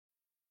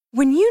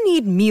When you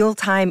need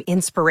mealtime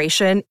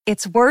inspiration,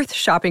 it's worth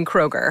shopping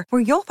Kroger,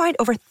 where you'll find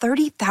over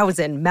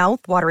 30,000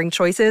 mouth-watering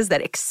choices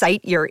that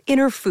excite your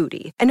inner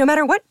foodie. And no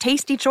matter what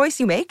tasty choice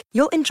you make,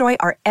 you'll enjoy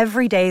our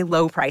everyday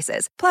low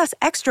prices, plus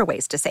extra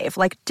ways to save,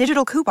 like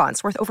digital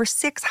coupons worth over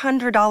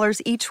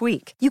 $600 each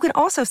week. You can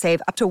also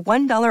save up to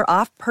 $1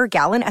 off per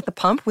gallon at the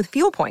pump with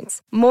fuel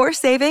points. More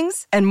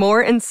savings and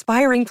more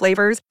inspiring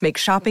flavors make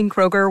shopping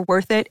Kroger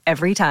worth it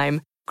every time.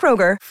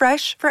 Kroger,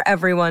 fresh for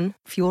everyone.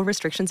 Fuel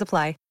restrictions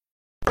apply.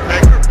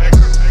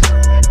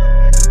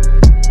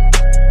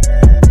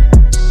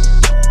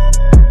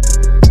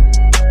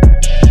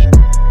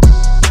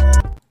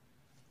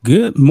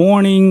 Good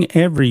morning,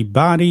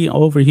 everybody,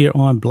 over here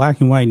on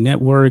Black and White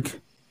Network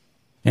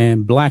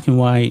and Black and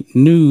White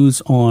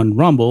News on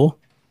Rumble.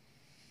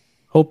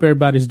 Hope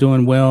everybody's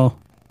doing well.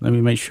 Let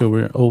me make sure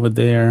we're over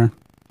there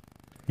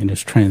and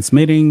it's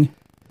transmitting.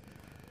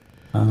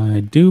 I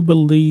do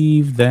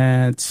believe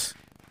that,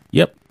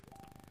 yep,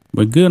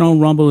 we're good on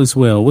Rumble as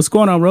well. What's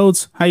going on,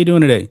 Rhodes? How you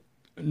doing today?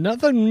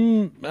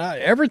 Nothing.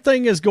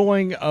 Everything is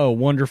going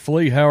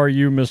wonderfully. How are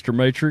you, Mr.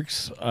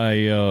 Matrix?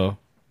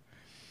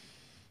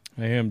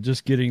 I am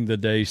just getting the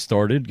day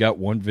started. Got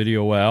one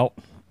video out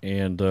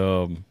and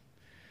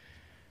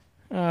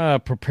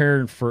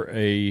preparing for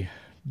a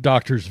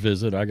doctor's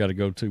visit I got to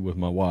go to with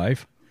my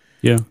wife.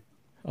 Yeah.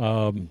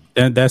 And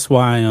that's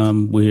why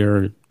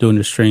we're doing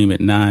the stream at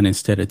 9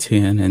 instead of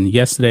 10. And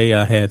yesterday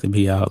I had to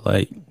be out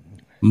like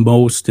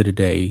most of the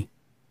day.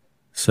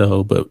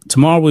 So, but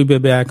tomorrow we'll be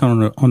back on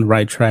the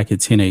right track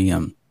at 10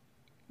 a.m.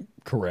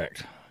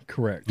 Correct.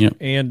 Yep.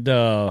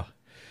 And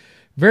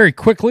very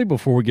quickly,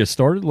 before we get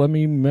started, let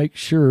me make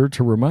sure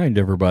to remind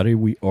everybody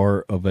we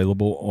are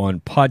available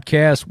on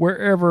podcasts,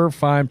 wherever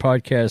fine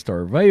podcasts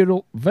are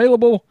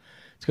available.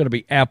 It's going to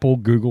be Apple,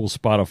 Google,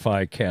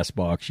 Spotify,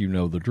 CastBox. You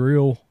know the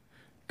drill.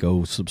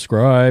 Go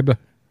subscribe,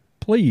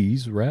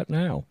 please, right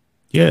now.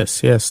 Yes,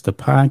 the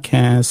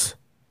podcast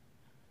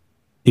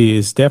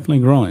is definitely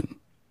growing.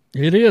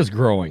 It is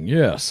growing,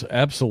 yes,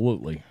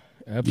 absolutely.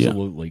 Yeah.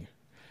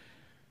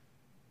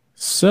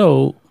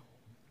 So,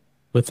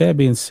 with that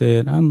being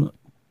said, I'm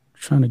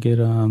trying to get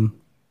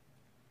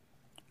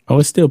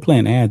it's still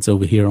playing ads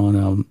over here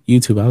on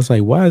YouTube. I was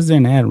like, why is there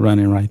an ad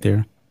running right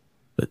there?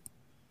 But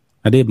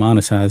I did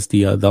monetize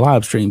the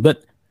live stream.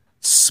 But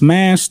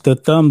smash the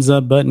thumbs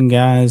up button,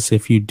 guys,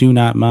 if you do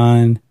not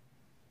mind.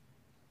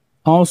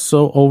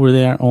 Also over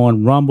there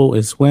on Rumble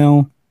as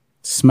well,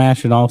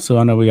 smash it also.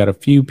 I know we got a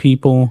few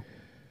people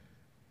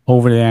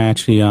over there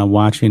actually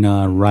watching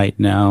right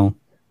now.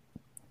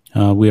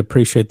 We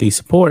appreciate the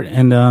support.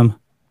 And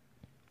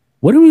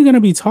what are we going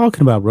to be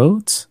talking about,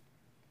 Rhodes?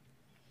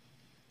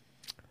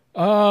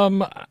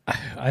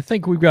 I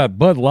think we've got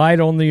Bud Light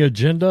on the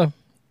agenda.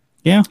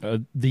 Yeah.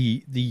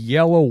 The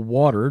yellow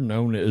water,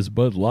 known as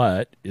Bud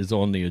Light, is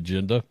on the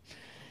agenda.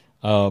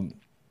 Before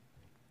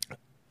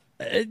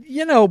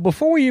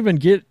we even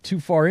get too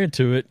far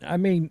into it, I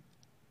mean,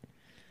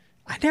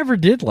 I never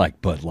did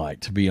like Bud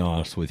Light, to be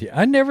honest with you.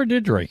 I never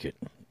did drink it.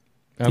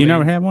 You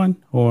never had one?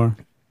 Or?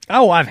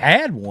 Oh, I've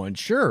had one,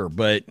 sure,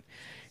 but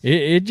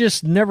it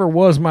just never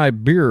was my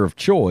beer of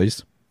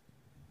choice.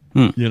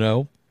 You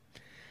know,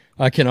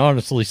 I can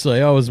honestly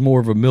say I was more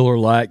of a Miller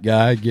Lite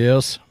guy, I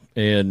guess.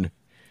 And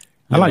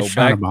I like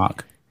Shiner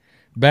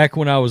back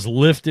when I was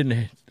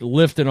lifting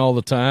all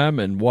the time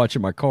and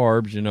watching my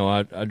carbs,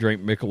 I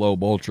drank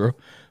Michelob Ultra.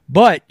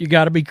 But you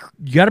got to be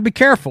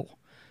careful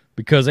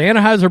because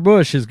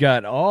Anheuser-Busch has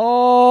got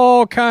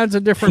all kinds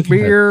of different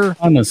beer, a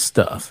ton of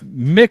stuff.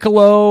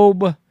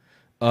 Michelob,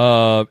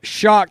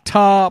 Shock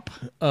Top.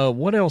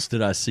 What else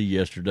did I see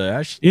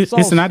yesterday?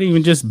 It's not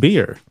even just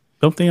beer.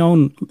 Don't they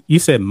own? You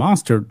said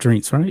Monster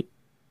drinks, right?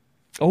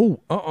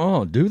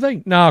 Oh, do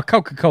they? No,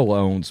 Coca-Cola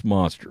owns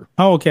Monster.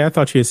 Oh, okay. I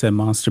thought you had said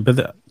Monster,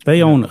 but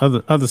they own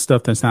other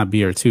stuff that's not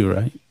beer too,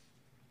 right?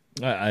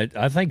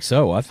 I think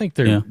so. I think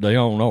they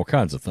own all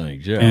kinds of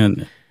things. Yeah,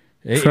 and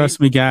trust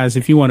me, guys,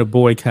 if you want to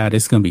boycott,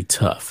 it's going to be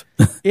tough.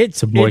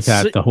 To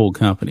boycott the whole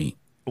company.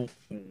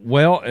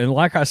 Well, and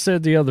like I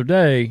said the other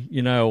day,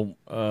 in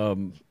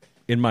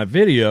my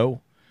video,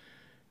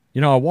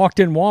 I walked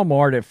in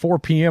Walmart at 4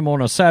 p.m.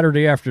 on a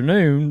Saturday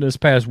afternoon this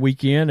past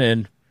weekend,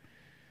 and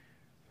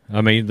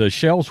I mean, the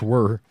shelves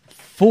were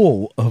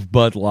full of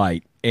Bud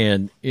Light.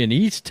 And in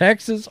East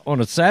Texas on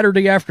a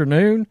Saturday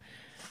afternoon,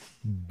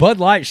 Bud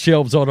Light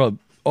shelves ought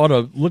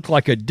to look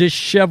like a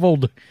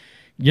disheveled,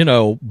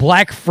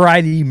 Black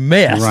Friday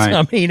mess. Right.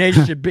 I mean, it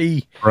should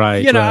be,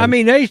 right. I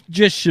mean, they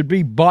just should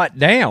be bought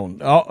down.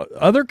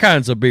 Other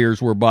kinds of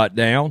beers were bought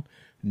down,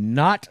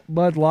 not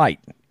Bud Light.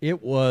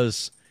 It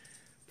was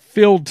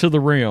filled to the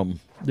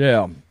rim.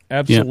 Yeah,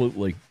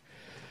 absolutely. Yep.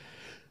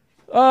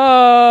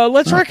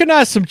 Let's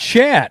recognize some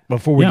chat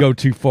before we go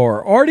too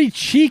far. Artie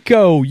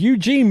Chico,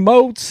 Eugene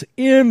Moats,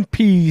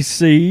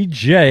 MPC,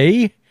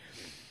 Jay,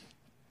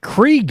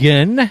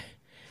 Cregan,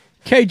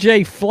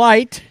 KJ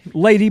Flight,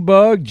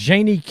 Ladybug,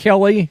 Janie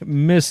Kelly,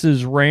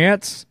 Mrs.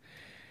 Rance,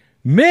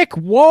 Mick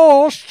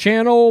Walsh,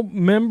 channel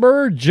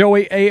member,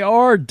 Joey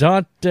AR,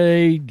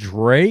 Dante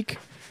Drake,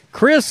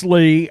 Chris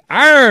Lee,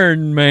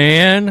 Iron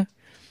Man,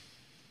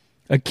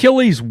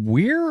 Achilles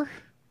Weir,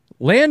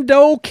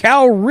 Lando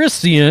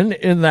Calrissian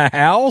in the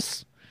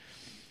house,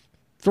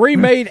 3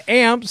 made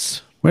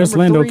amps. Where's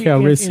Lando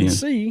Calrissian?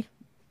 C,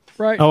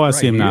 right. Oh, I right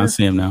see him here. now. I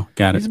see him now.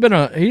 Got it.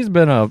 He's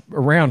been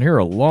around here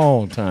a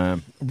long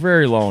time, a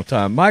very long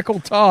time. Michael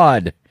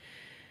Todd,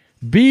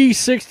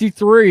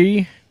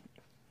 B63,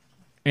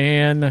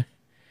 and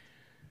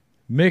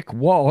Mick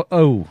Wall.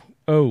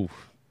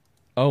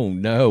 Oh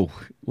no!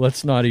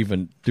 Let's not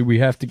even. Do we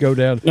have to go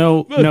down?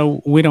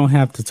 No, we don't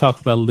have to talk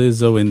about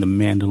Lizzo and the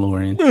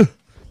Mandalorian.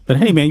 But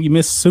hey, man, you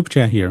missed a super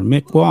chat here,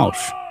 Mick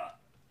Walsh.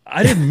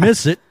 I didn't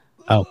miss it.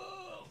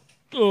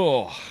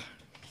 Oh,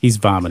 he's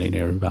vomiting.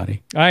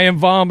 Everybody, I am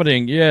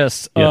vomiting.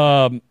 Yes,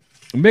 Yep.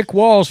 Mick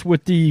Walsh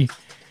with the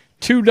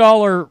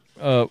 $2.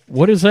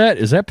 What is that?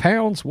 Is that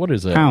pounds? What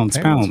is that?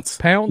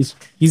 Pounds.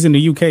 He's in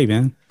the UK,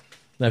 man.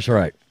 That's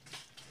right.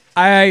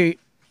 I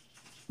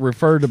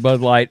refer to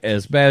Bud Light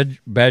as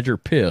Badger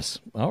Piss.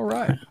 All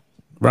right.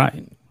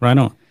 Right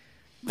on.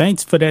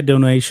 Thanks for that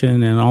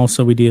donation, and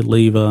also we did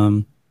leave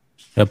a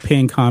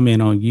pinned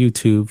comment on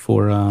YouTube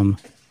for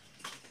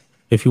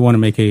if you want to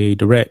make a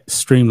direct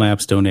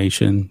Streamlabs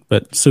donation,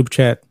 but Super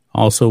Chat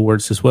also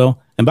works as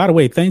well. And by the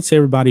way, thanks to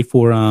everybody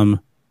for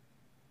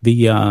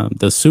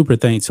the super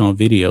thanks on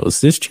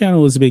videos. This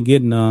channel has been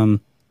getting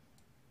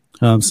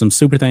some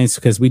super thanks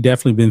because we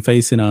definitely been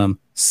facing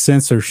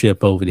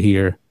censorship over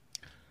here.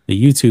 The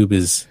YouTube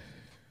is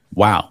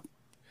wow.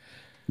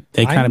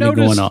 They kind of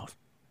been going off.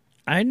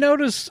 I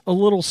noticed a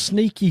little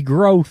sneaky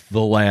growth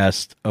the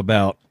last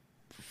about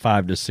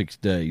 5 to 6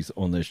 days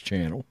on this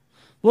channel.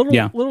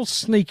 Little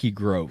sneaky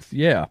growth.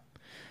 Yeah.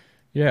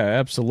 Yeah,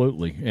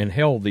 absolutely. And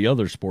hell, the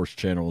other sports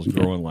channel is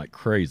growing like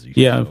crazy.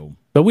 Yeah. So.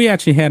 But we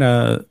actually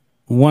had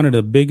one of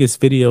the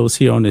biggest videos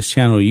here on this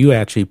channel you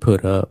actually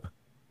put up.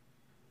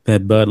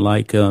 That Bud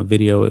Light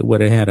video, it would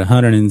have had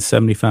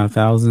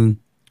 175,000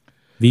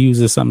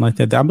 views or something like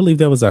that. I believe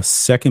that was our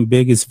second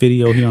biggest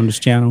video here on this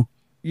channel.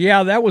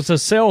 Yeah, that was a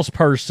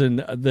salesperson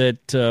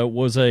that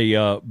was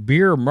a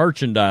beer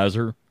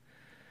merchandiser,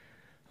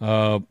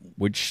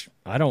 which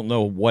I don't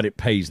know what it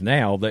pays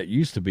now. That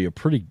used to be a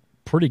pretty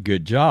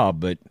good job,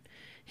 but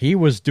he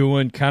was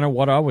doing kind of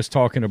what I was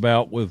talking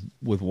about with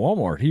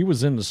Walmart. He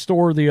was in the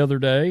store the other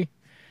day,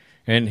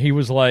 and he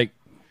was like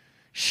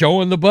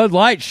showing the Bud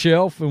Light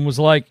shelf and was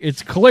like,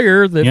 it's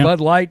clear that Bud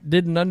Light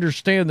didn't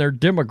understand their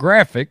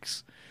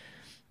demographics.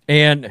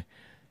 And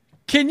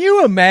can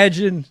you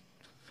imagine?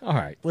 All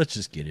right, let's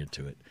just get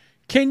into it.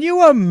 Can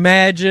you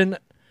imagine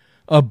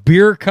a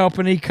beer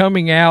company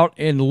coming out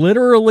and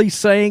literally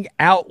saying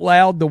out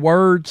loud the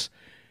words,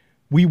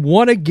 "We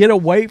want to get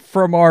away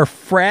from our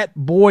frat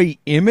boy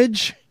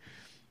image"?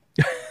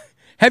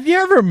 Have you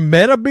ever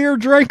met a beer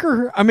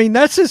drinker? I mean,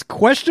 that's his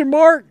question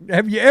mark.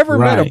 Have you ever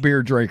met a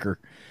beer drinker?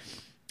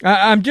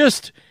 I'm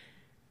just,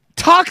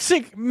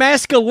 toxic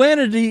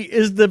masculinity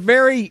is the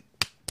very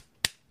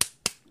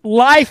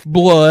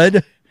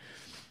lifeblood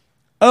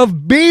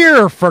of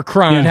beer, for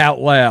crying out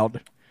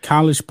loud.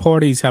 College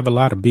parties have a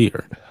lot of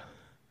beer.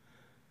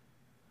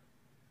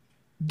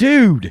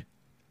 Dude,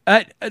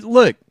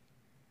 look,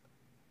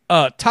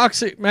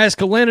 toxic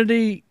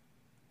masculinity,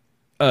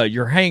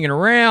 you're hanging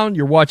around,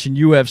 you're watching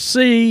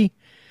UFC,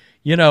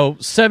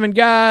 7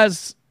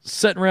 guys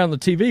sitting around the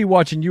TV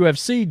watching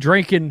UFC,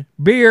 drinking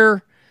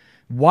beer.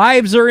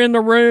 Wives are in the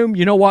room.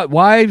 You know what?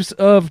 Wives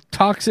of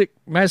toxic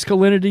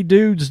masculinity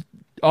dudes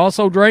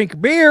also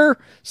drink beer.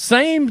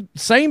 Same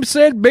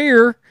said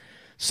beer.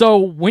 So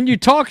when you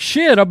talk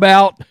shit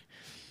about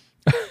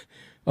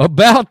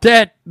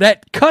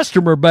that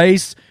customer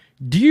base,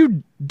 do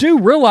you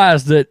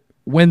realize that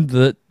when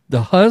the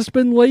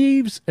husband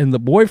leaves and the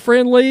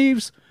boyfriend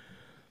leaves,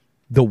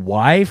 the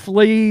wife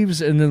leaves,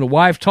 and then the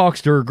wife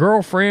talks to her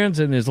girlfriends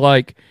and is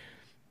like,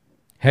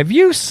 have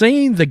you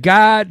seen the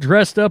guy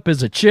dressed up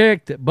as a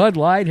chick that Bud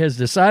Light has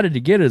decided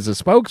to get as a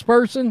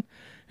spokesperson?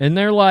 And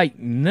they're like,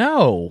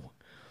 no,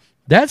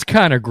 that's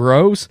kind of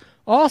gross.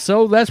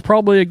 Also, that's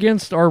probably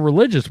against our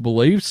religious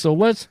beliefs. So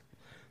let's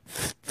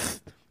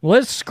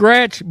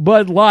scratch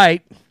Bud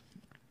Light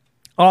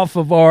off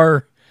of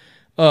our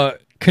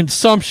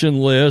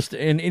consumption list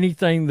and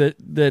anything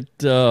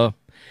that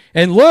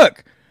and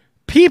look,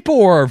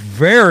 people are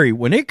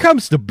when it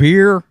comes to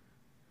beer,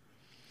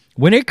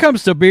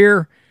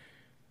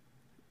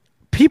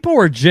 people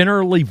are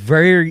generally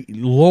very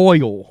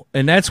loyal,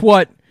 and that's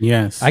what.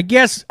 Yes, I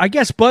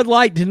guess Bud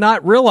Light did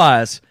not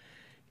realize.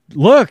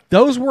 Look,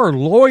 those were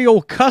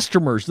loyal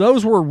customers.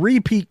 Those were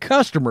repeat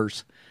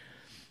customers.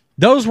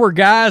 Those were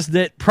guys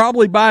that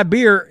probably buy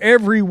beer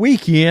every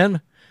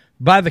weekend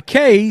by the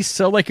case,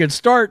 so they could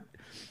start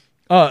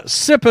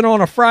sipping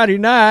on a Friday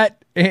night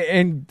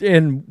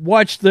and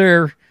watch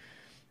their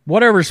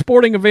whatever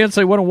sporting events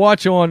they want to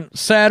watch on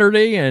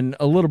Saturday and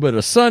a little bit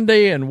of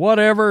Sunday and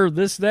whatever,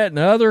 this, that, and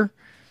the other.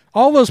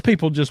 All those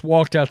people just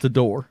walked out the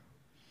door.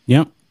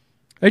 Yep.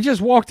 They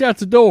just walked out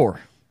the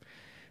door.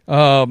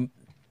 And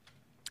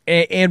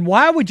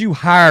why would you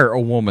hire a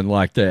woman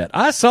like that?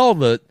 I saw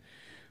the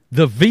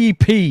the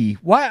VP.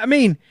 Why? I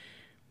mean,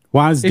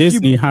 why is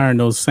Disney hiring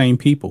those same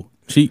people?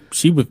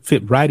 She would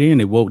fit right in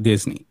at Walt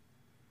Disney.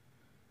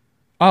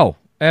 Oh,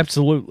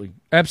 absolutely.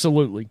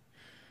 Absolutely.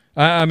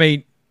 I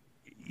mean,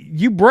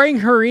 you bring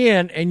her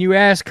in and you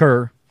ask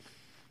her,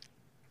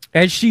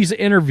 as she's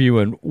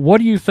interviewing, what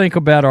do you think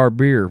about our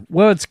beer?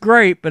 Well, it's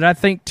great, but I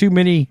think too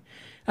many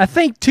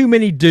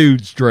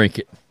dudes drink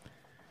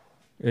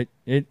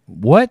it.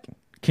 What?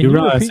 Can you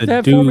realize repeat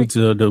that that for me? dudes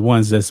are the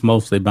ones that's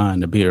mostly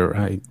buying the beer,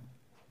 right?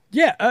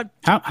 Yeah.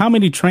 How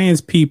many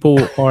trans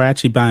people are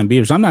actually buying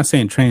beers? I'm not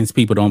saying trans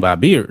people don't buy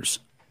beers,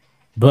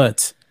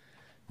 but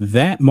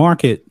that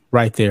market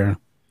right there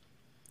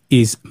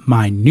is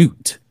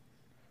minute.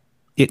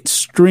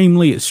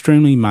 Extremely,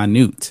 extremely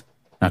minute.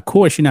 Now, of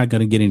course, you're not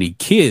going to get any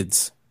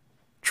kids,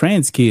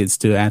 trans kids,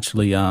 to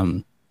actually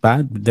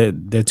buy.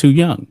 They're too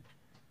young.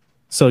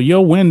 So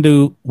your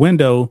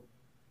window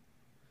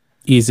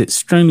is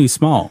extremely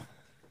small.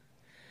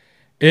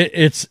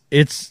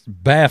 It's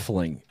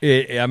baffling.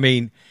 I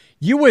mean,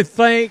 you would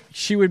think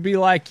she would be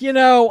like,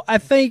 I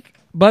think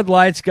Bud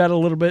Light's got a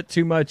little bit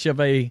too much of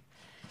a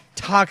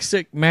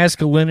toxic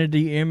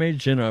masculinity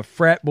image and a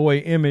frat boy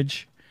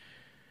image.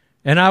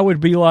 And I would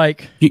be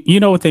like... You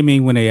know what they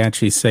mean when they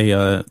actually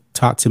say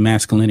toxic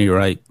masculinity,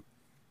 right?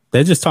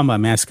 They're just talking about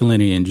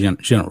masculinity in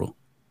general.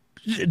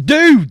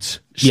 Dudes!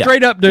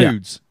 Straight up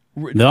dudes.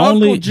 Yeah.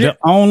 The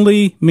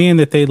only men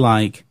that they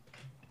like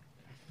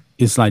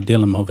is like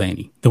Dylan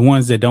Mulvaney. The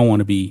ones that don't want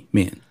to be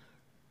men.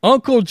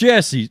 Uncle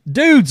Jesse,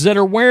 dudes that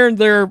are wearing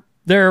their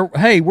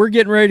hey, we're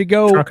getting ready to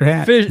go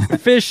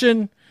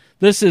fishing.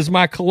 This is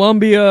my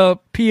Columbia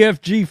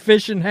PFG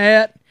fishing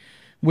hat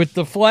with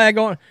the flag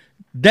on.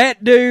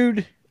 That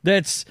dude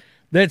that's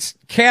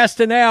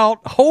casting out,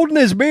 holding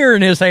his beer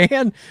in his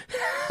hand,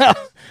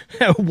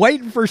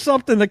 waiting for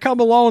something to come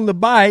along the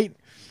bite,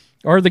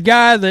 or the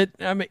guy that,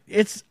 I mean,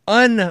 it's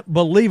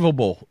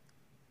unbelievable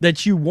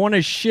that you want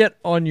to shit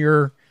on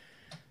your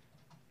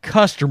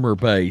customer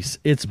base.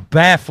 It's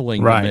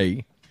baffling to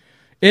me.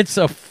 It's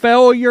a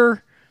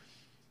failure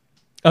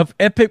of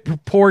epic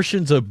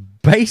proportions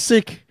of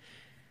basic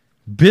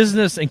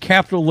business and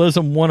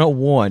capitalism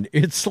 101.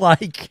 It's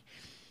like,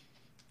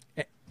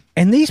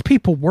 and these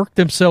people work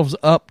themselves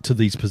up to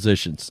these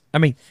positions. I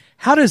mean,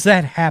 how does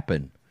that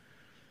happen?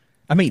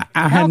 I mean,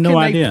 I how have no can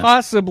idea. they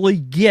possibly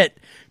get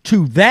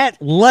to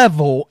that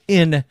level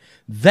in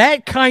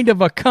that kind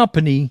of a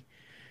company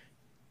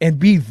and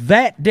be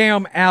that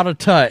damn out of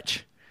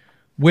touch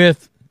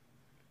with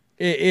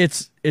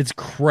it's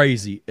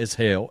crazy as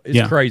hell.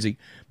 It's crazy.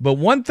 But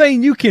one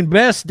thing you can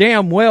best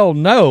damn well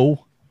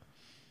know,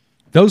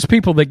 those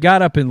people that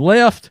got up and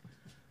left,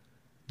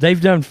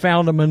 they've done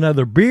found them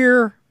another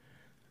beer.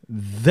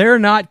 They're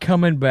not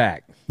coming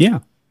back. Yeah.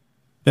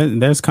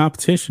 There's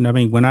competition. I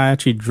mean, when I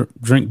actually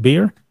drink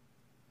beer,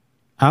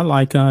 I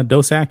like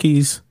Dos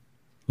Equis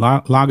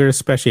Lager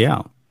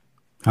Special.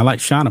 I like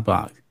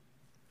Schonebach.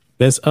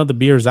 There's other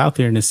beers out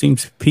there, and it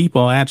seems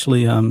people are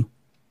actually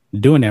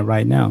doing that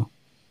right now.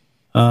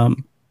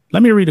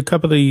 Let me read a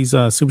couple of these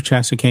super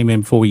chats that came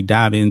in before we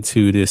dive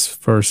into this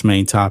first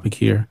main topic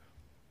here.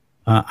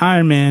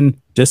 Iron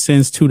Man just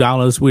sends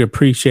 $2. We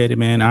appreciate it,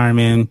 man. Iron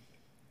Man,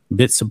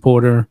 bit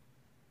supporter,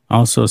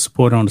 also a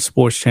supporter on the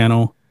sports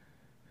channel.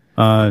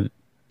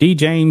 D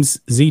James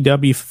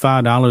ZW for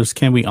 $5.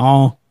 Can we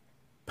all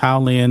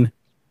pile in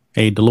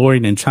a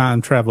DeLorean and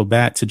time travel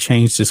back to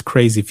change this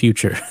crazy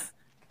future?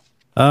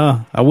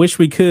 I wish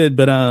we could,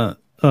 but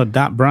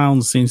Doc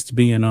Brown seems to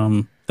be in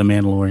the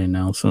Mandalorian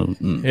now. So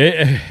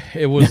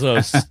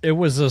it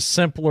was a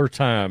simpler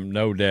time,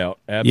 no doubt.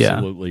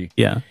 Absolutely.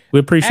 Yeah. We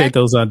appreciate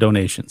those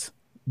donations.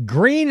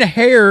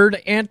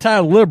 Green-haired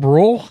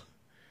anti-liberal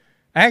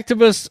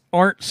activists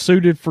aren't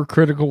suited for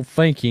critical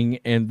thinking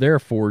and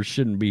therefore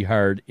shouldn't be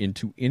hired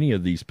into any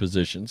of these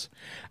positions.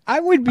 I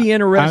would be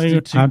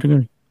interested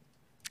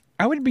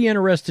I would be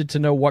interested to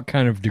know what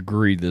kind of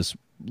degree this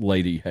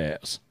lady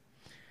has.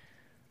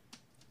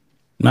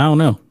 I don't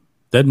know.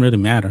 Doesn't really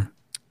matter.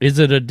 Is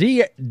it a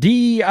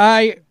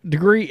DEI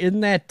degree?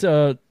 Isn't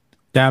that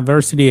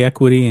diversity,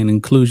 equity, and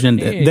inclusion?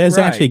 There's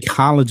actually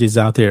colleges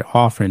out there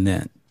offering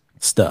that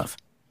stuff.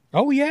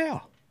 Oh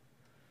yeah.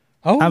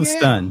 I'm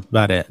stunned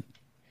by that.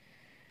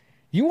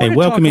 You want to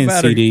welcome talk in,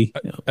 about CD.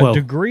 A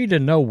degree to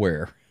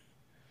nowhere?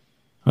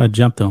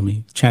 Jumped on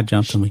me. Chat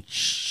jumped on me.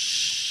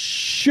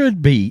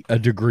 Should be a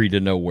degree to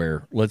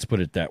nowhere. Let's put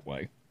it that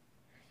way.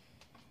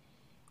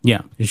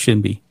 Yeah, it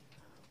shouldn't be.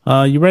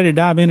 You ready to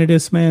dive into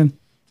this, man?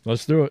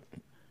 Let's do it.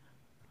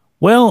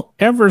 Well,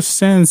 ever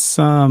since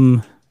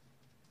the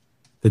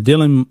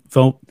Dylan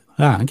vote,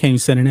 I can't even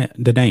say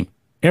the name.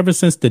 Ever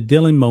since the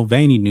Dylan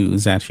Mulvaney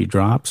news actually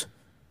dropped,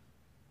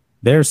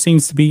 there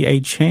seems to be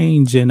a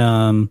change in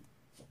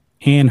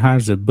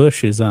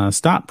Anheuser-Busch's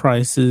stock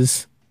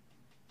prices.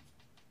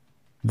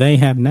 They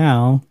have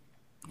now,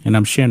 and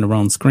I'm sharing the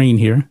wrong screen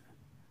here.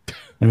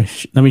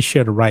 Let me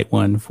share the right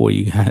one for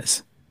you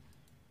guys.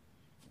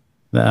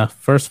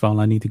 First of all,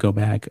 I need to go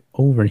back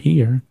over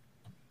here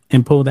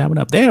and pull that one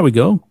up. There we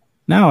go.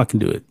 Now I can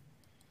do it.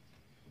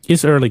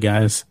 It's early,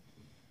 guys.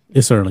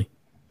 It's early.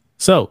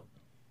 So,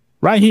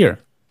 right here,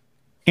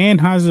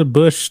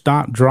 Anheuser-Busch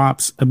stock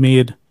drops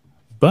amid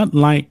Bud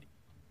Light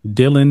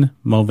Dylan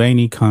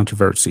Mulvaney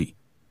controversy.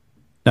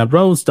 Now,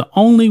 Rose, the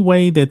only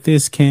way that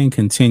this can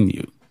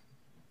continue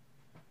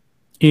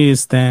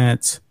is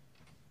that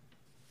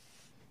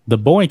the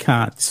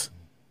boycotts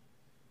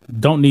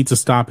don't need to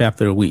stop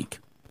after a week.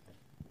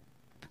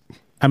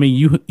 I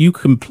mean, you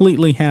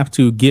completely have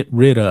to get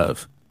rid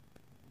of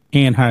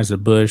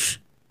Anheuser-Busch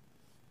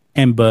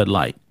and Bud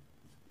Light.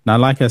 Now,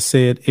 like I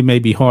said, it may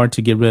be hard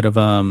to get rid of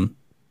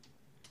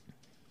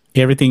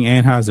everything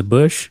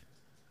Anheuser-Busch,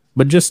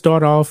 but just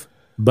start off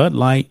Bud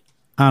Light.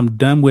 I'm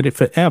done with it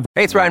forever.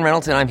 Hey, it's Ryan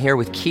Reynolds, and I'm here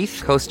with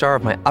Keith, co-star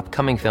of my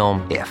upcoming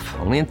film, If,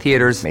 only in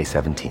theaters May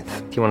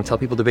 17th. Do you want to tell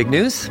people the big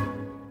news?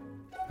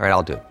 All right,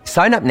 I'll do it.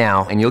 Sign up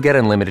now and you'll get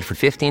unlimited for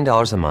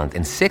 $15 a month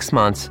and 6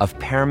 months of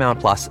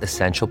Paramount Plus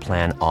Essential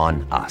Plan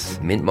on us.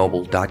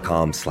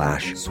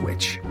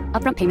 MintMobile.com/switch.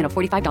 Upfront payment of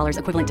 $45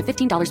 equivalent to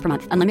 $15 per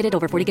month. Unlimited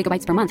over 40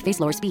 gigabytes per month.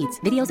 Face lower speeds.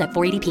 Videos at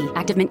 480p.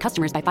 Active Mint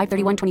customers by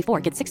 531.24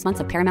 get 6 months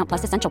of Paramount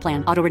Plus Essential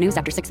Plan. Auto renews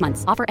after 6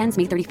 months. Offer ends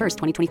May 31st,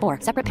 2024.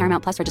 Separate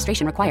Paramount Plus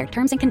registration required.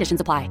 Terms and conditions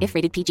apply if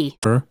rated PG.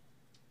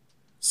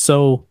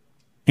 So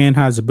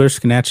Anheuser-Busch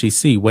can actually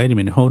see, wait a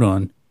minute, hold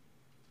on.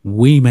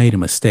 We made a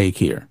mistake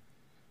here.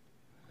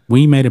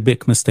 We made a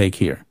big mistake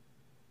here.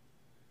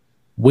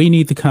 We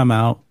need to come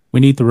out. We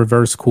need to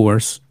reverse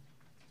course.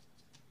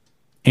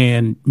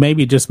 And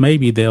maybe, just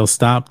maybe, they'll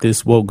stop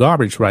this woke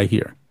garbage right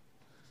here.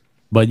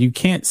 But you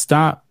can't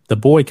stop the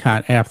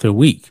boycott after a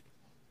week.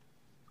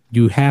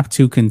 You have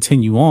to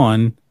continue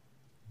on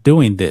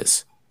doing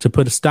this to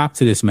put a stop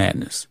to this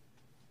madness.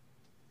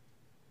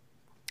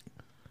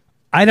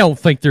 I don't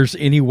think there's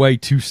any way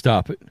to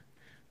stop it.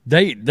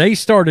 They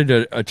started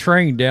a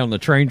train down the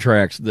train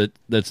tracks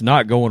that's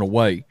not going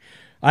away.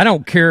 I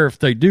don't care if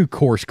they do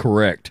course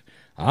correct.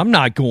 I'm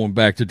not going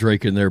back to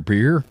drinking their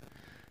beer.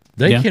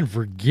 They can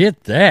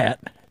forget that.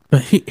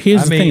 But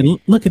here's the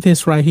thing. Look at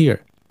this right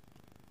here.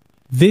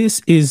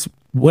 This is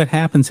what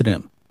happened to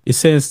them. It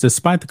says,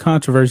 despite the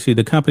controversy,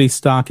 the company's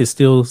stock is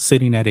still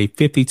sitting at a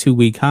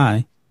 52-week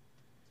high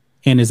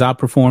and is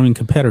outperforming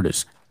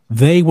competitors.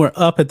 They were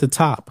up at the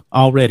top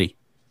already.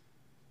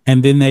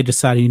 And then they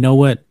decided, you know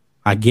what?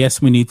 I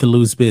guess we need to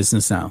lose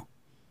business now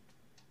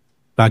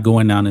by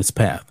going down this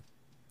path.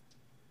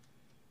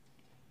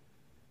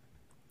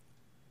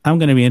 I'm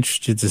going to be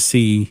interested to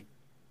see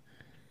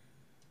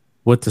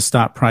what the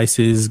stock price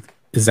is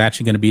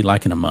actually going to be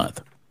like in a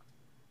month,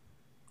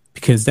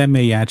 because that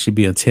may actually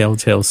be a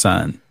telltale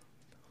sign.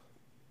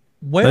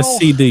 Well, let's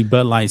see the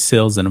Bud Light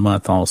sales in a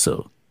month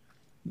also.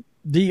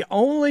 The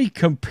only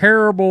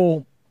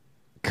comparable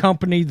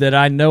company that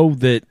I know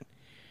that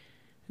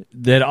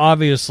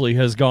obviously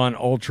has gone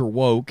ultra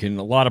woke, and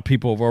a lot of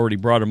people have already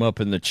brought them up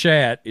in the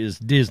chat, is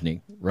Disney,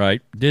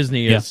 right?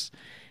 Disney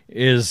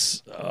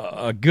is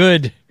a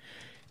good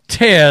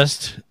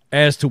test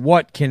as to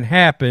what can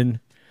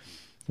happen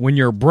when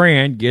your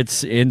brand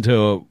gets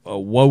into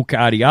woke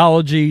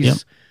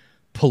ideologies,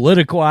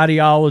 political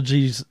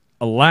ideologies,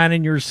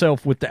 aligning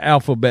yourself with the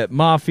alphabet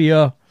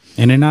mafia.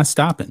 And they're not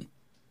stopping.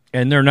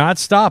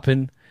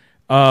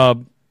 I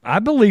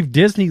believe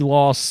Disney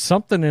lost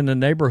something in the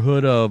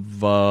neighborhood of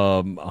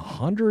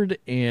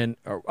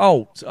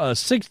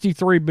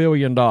 $63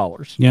 billion.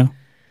 Yeah.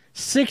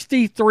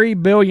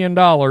 $63 billion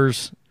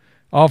off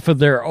of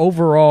their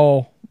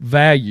overall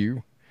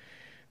value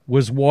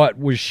was what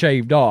was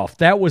shaved off.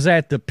 That was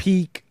at the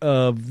peak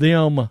of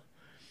them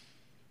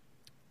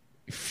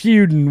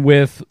feuding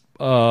with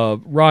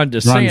Ron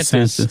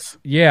DeSantis.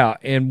 Yeah,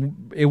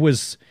 and it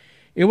was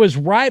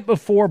right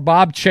before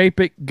Bob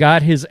Chapek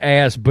got his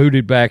ass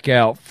booted back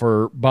out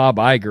for Bob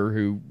Iger,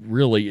 who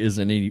really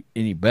isn't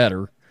any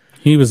better.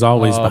 He was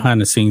always behind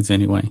the scenes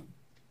anyway.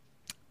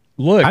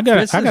 Look, I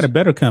got a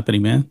better company,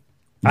 man.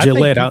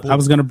 Gillette. I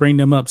was going to bring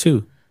them up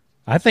too.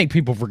 I think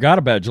people forgot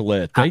about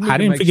Gillette. I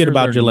didn't forget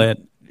about Gillette.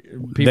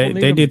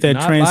 They did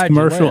that trans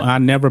commercial. I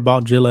never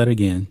bought Gillette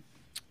again.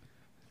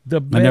 I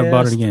never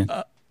bought it again.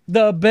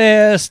 The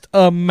best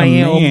a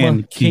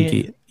man can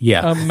get.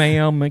 Yeah, a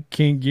man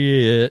can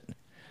get.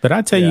 But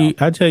I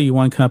tell you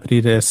one company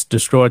that's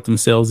destroyed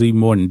themselves even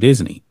more than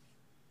Disney.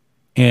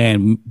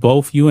 And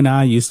both you and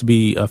I used to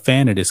be a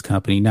fan of this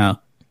company.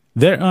 Now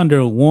they're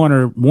under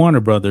Warner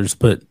Brothers,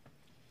 but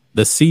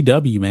the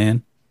CW,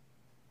 man,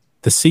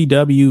 the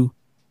CW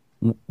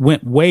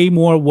went way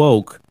more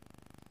woke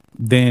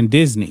than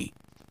Disney,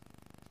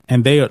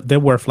 and they're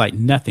worth like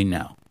nothing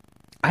now.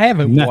 I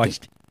haven't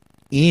watched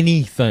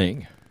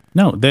anything.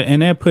 No,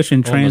 they're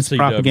pushing trans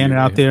propaganda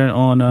out there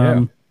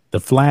on the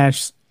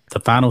Flash, the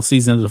final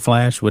season of the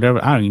Flash,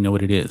 whatever. I don't even know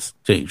what it is. To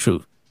tell you the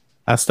truth,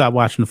 I stopped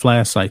watching the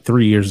Flash like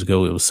 3 years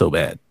ago. It was so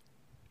bad,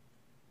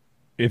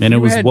 and it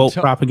was woke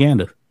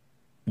propaganda.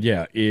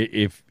 Yeah,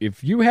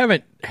 if you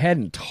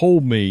hadn't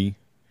told me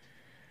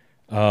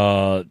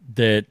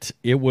that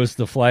it was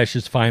the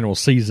Flash's final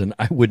season,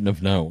 I wouldn't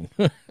have known.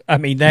 I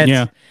mean,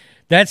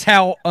 that's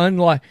how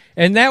unlike,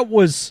 and that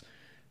was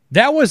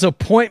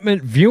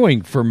appointment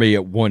viewing for me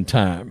at one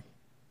time.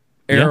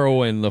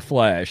 Arrow and the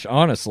Flash.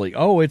 Honestly,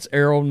 it's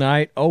Arrow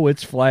night.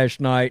 It's Flash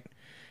night.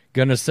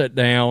 Gonna sit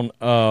down.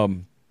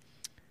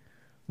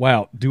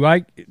 Wow,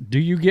 do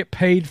you get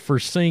paid for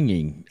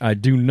singing? I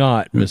do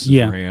not,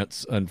 Mrs.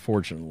 Rance.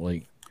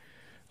 Unfortunately,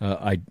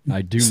 I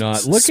do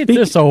not. Look at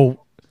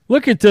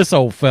this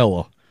old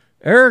fella,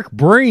 Eric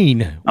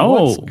Breen.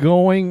 What's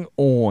going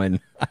on?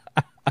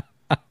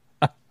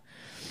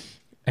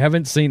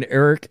 Haven't seen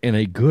Eric in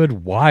a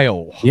good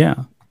while.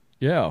 Yeah.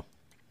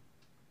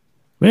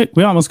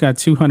 We almost got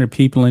 200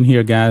 people in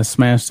here, guys.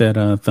 Smash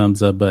that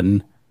thumbs up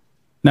button.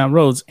 Now,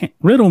 Rhodes,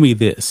 riddle me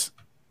this.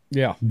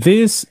 Yeah.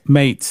 This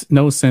makes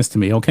no sense to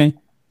me, okay?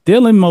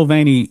 Dylan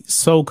Mulvaney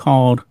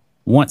so-called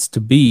wants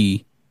to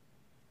be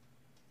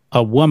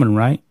a woman,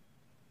 right?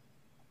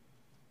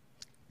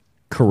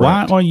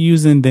 Correct. Why are you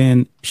using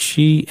then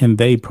she and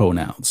they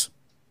pronouns?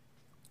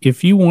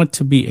 If you want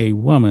to be a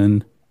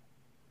woman,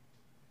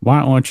 why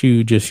aren't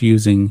you just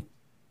using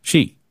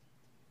she?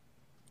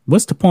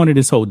 What's the point of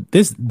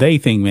this they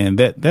thing, man?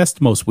 That's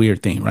the most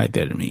weird thing right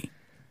there to me.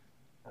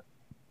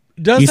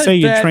 You say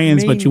you're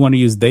trans, but you want to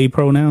use they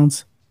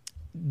pronouns?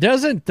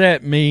 Doesn't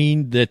that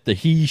mean that the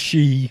he,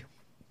 she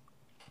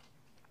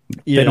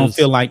they don't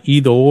feel like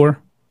either or?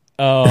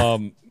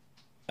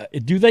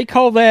 Do they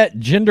call that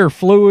gender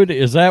fluid?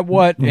 Is that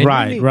what? And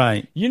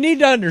right. You need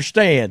to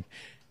understand,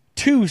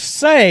 to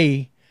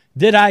say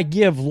that I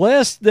give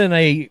less than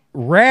a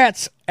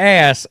rat's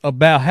ass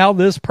about how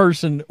this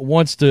person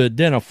wants to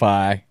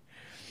identify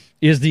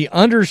is the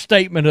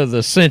understatement of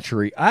the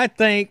century. I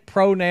think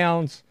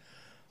pronouns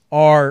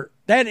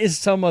that is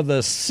some of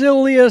the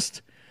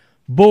silliest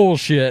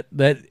bullshit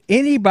that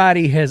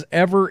anybody has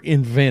ever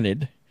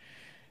invented.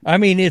 I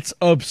mean, it's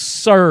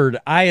absurd.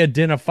 I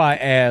identify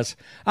as.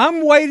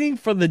 I'm waiting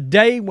for the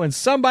day when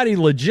somebody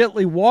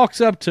legitimately walks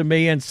up to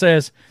me and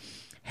says,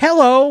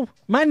 "Hello,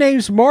 my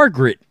name's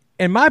Margaret,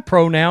 and my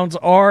pronouns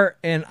are,"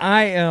 and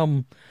I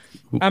am.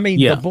 I mean,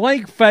 the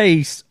blank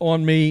face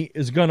on me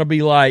is going to be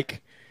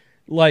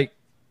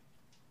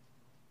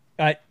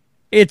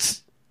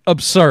it's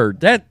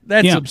absurd.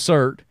 That's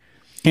absurd.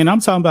 And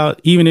I'm talking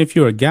about even if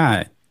you're a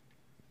guy.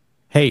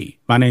 Hey,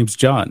 my name's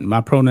John.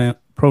 My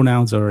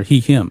pronouns are he,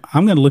 him.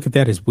 I'm going to look at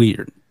that as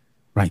weird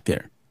right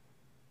there.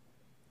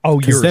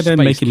 Because that doesn't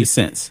make any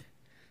sense.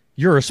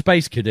 You're a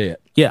space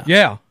cadet. Yeah.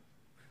 Yeah,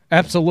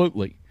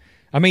 absolutely.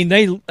 I mean,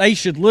 they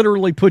should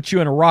literally put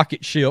you in a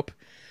rocket ship.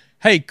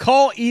 Hey,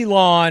 call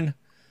Elon,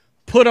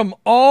 put them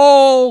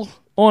all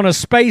on a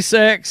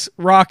SpaceX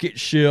rocket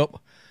ship,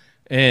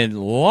 and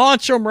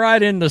launch them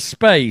right into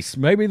space.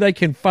 Maybe they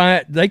can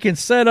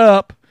set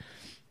up.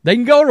 They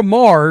can go to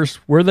Mars,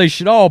 where they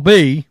should all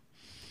be,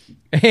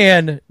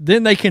 and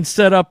then they can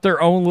set up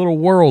their own little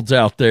worlds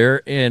out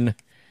there and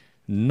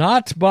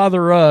not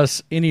bother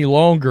us any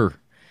longer.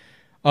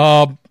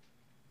 Dude,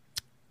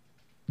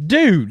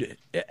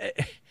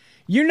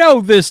 you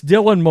know this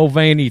Dylan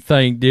Mulvaney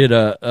thing did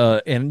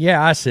and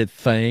yeah, I said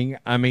thing.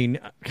 I mean,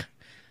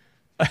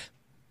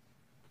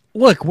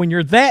 look, when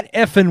you're that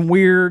effing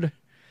weird,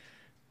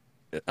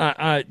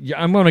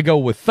 I'm going to go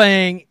with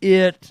thing,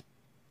 it,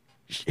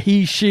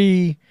 he,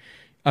 she,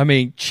 I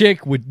mean,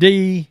 chick with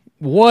D,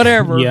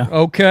 whatever,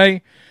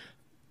 okay?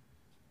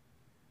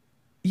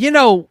 You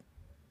know,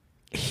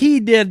 he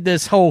did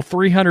this whole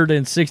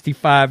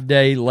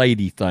 365-day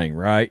lady thing,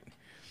 right?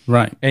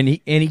 Right. And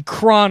he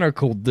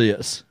chronicled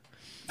this.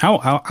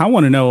 I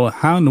want to know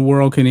how in the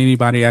world can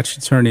anybody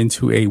actually turn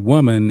into a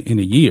woman in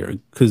a year?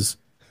 Because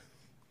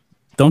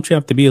don't you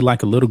have to be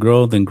like a little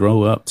girl then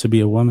grow up to be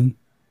a woman?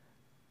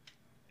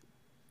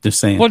 Just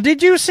saying. Well,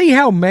 did you see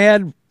how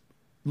mad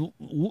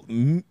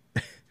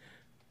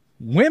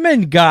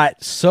women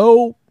got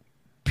so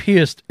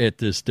pissed at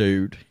this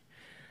dude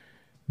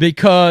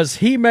because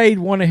he made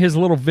one of his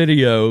little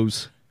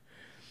videos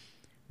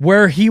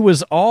where he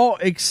was all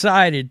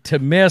excited to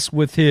mess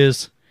with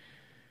his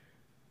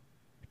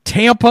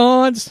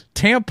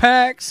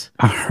Tampax.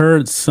 I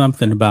heard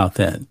something about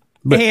that.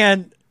 But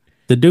and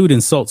the dude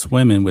insults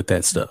women with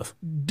that stuff.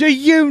 Do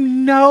you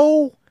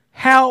know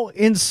how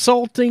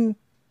insulting,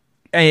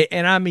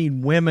 and I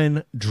mean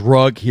women,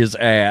 drug his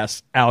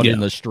ass out in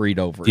the street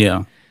over it?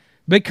 Yeah.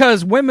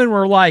 Because women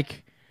were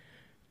like,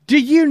 do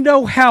you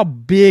know how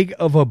big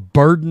of a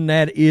burden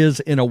that is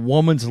in a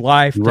woman's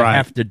life to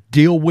have to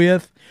deal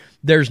with?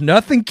 There's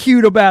nothing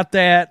cute about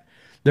that.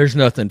 There's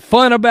nothing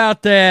fun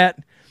about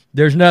that.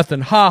 There's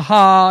nothing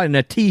ha-ha and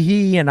a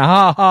tee-hee and a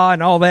ha-ha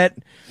and all that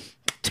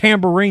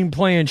tambourine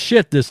playing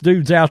shit this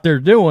dude's out there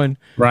doing.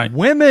 Right.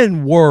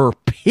 Women were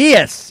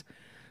pissed.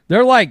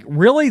 They're like,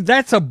 really?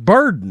 That's a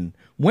burden.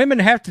 Women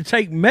have to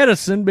take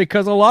medicine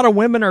because a lot of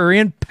women are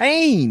in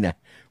pain.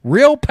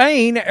 Real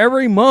pain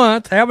every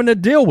month having to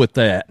deal with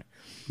that.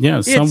 Yeah,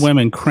 some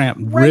women cramp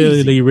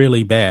really,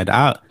 really bad.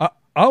 I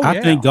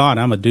thank God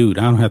I'm a dude.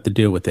 I don't have to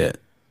deal with that.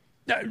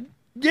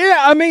 Yeah,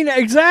 I mean,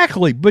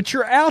 exactly. But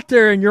you're out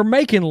there and you're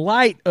making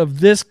light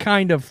of this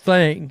kind of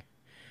thing.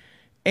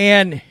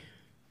 And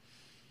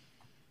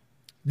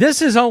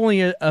this is only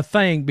a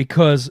thing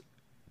because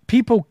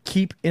people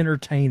keep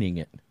entertaining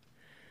it.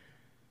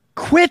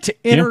 Quit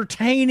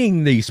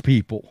entertaining these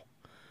people.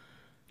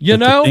 You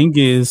know? The thing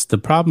is, the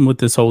problem with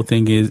this whole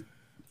thing is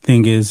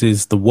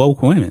the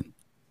woke women.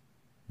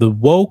 The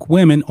woke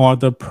women are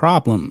the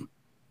problem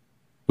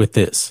with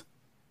this.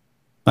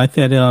 Like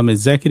that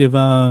executive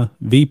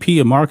VP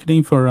of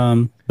marketing for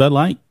Bud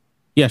Light.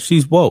 Yeah,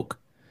 she's woke.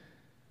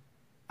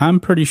 I'm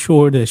pretty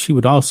sure that she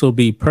would also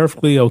be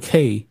perfectly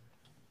okay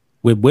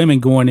with women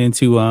going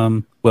into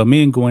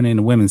men going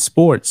into women's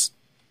sports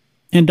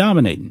and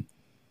dominating.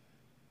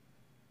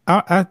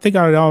 I think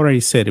I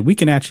already said it. We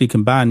can actually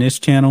combine this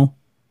channel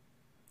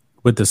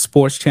with the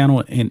sports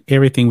channel and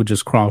everything would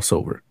just cross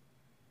over.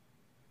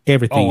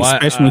 Everything,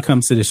 especially when it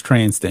comes to this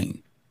trans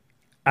thing.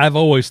 I've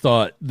always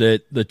thought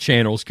that the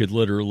channels could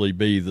literally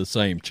be the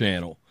same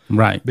channel.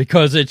 Right.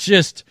 Because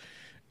it's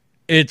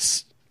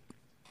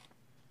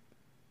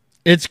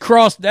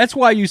crossed. That's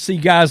why you see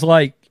guys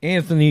like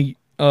Anthony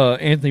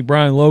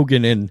Brian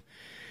Logan and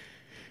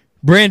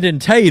Brandon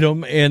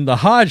Tatum and the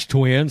Hodge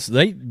twins.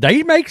 They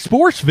make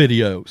sports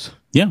videos.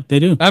 Yeah, they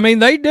do. I mean,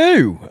 they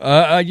do.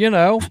 You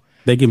know,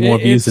 they get more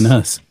views than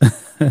us.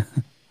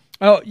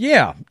 Oh,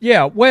 yeah.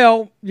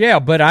 Well, yeah,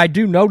 but I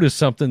do notice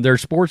something. Their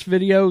sports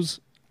videos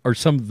are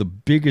some of the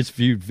biggest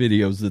viewed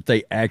videos that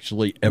they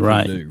actually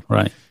ever do.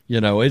 Right. You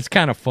know, it's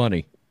kind of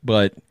funny.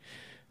 But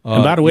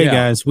and by the way,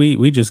 guys,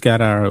 we just got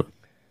our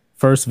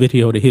first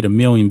video to hit 1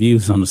 million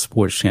views on the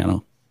sports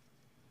channel.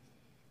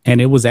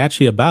 And it was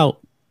actually about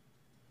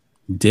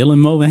Dylan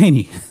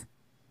Mulvaney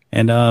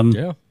and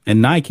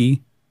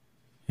Nike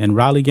and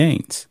Riley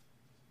Gaines.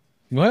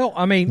 Well,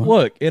 I mean,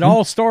 look, it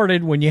all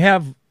started when you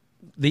have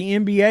the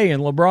NBA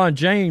and LeBron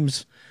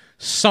James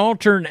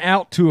sauntering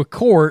out to a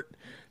court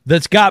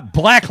that's got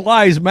Black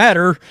Lives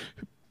Matter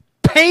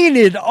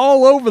painted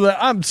all over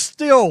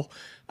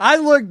I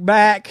look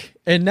back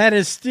and that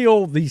is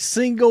still the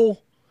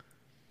single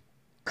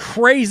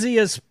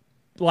craziest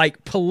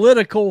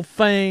political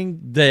thing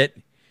that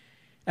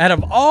out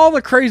of all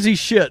the crazy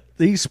shit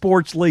these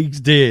sports leagues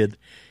did,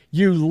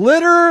 you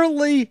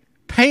literally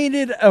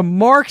painted a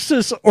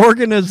Marxist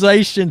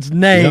organization's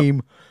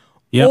name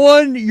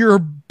on your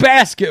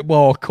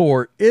basketball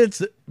court.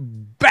 It's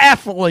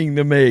baffling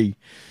to me.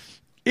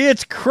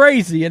 It's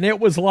crazy. And it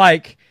was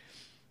like,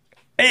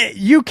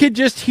 you could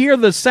just hear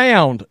the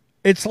sound.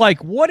 It's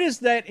like, what is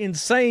that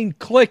insane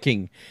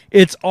clicking?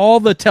 It's all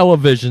the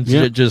televisions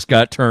that just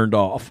got turned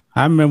off.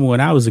 I remember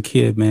when I was a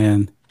kid,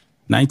 man,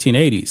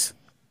 1980s,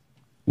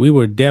 we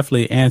were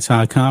definitely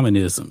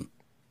anti-communism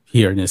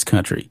here in this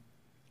country.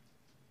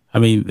 I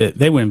mean,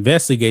 they were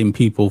investigating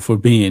people for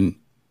being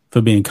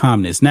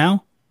communists.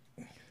 Now,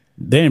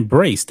 they're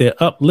embraced.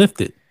 They're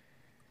uplifted.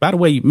 By the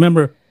way, you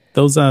remember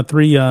those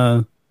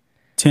 3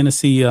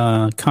 Tennessee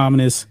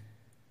communists?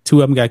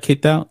 2 of them got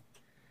kicked out.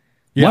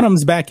 Yeah. One of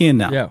them's back in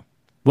now. Yeah.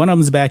 One of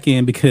them's back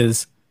in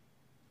because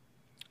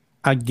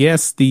I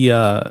guess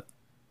I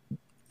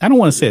don't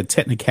want to say a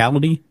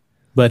technicality,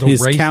 but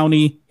his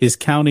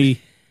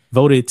county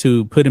voted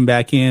to put him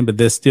back in, but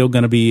there's still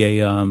going to be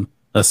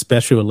a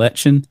special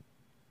election.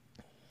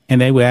 And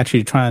they were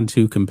actually trying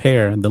to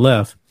compare the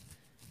left,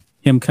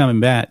 him coming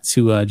back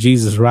to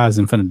Jesus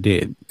rising from the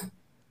dead.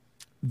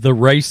 The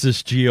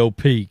racist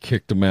GOP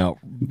kicked him out.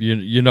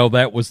 You know,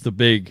 that was the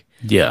big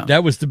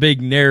that was the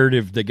big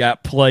narrative that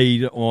got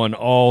played on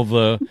all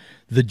the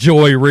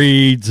Joy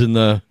Reids and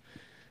the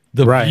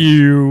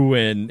View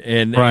and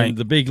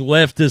the big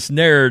leftist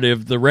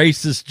narrative, the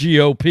racist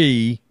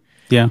GOP.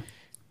 Yeah.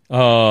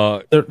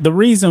 The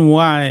reason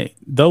why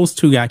those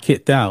 2 got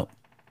kicked out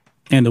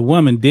and the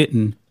woman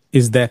didn't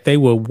is that they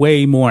were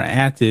way more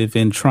active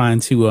in trying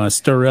to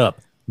stir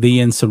up the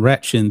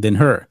insurrection than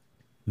her.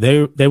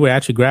 They were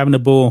actually grabbing the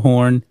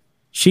bullhorn.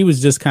 She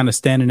was just kind of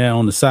standing there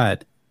on the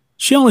side.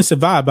 She only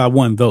survived by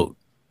 1 vote.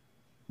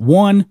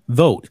 1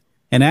 vote.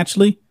 And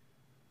actually,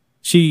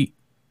 it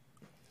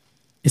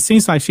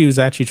seems like she was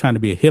actually trying to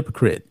be a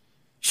hypocrite.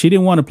 She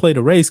didn't want to play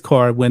the race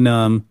card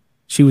when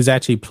she was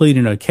actually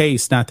pleading her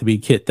case not to be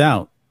kicked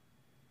out.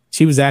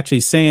 She was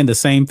actually saying the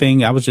same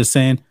thing I was just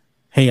saying.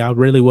 Hey, I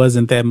really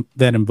wasn't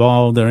that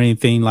involved or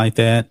anything like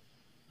that.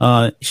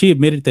 She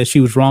admitted that she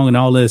was wrong in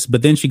all this,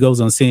 but then she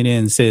goes on CNN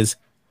and says,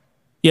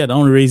 yeah, the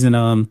only reason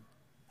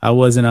I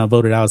wasn't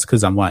voted out is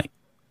because I'm white.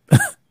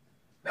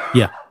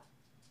 Yeah,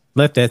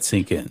 let that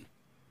sink in.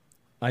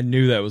 I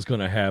knew that was going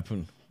to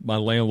happen. My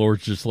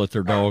landlords just let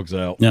their dogs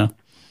out. Yeah,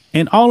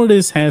 and all of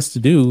this has to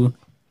do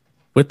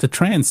with the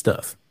trans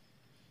stuff.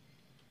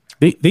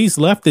 These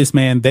leftists,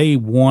 man, they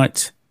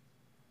want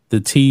the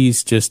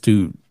T's just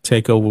to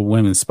take over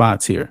women's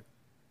spots here.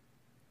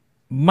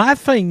 My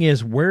thing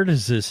is, where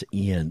does this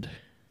end?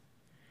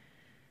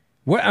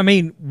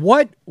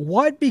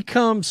 What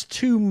becomes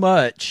too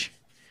much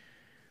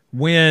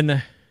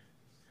when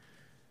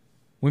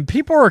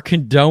people are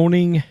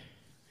condoning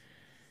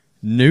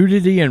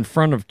nudity in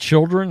front of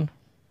children?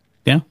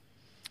 Yeah.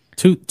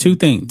 Two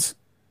things.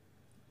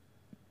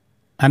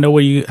 I know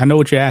what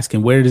you're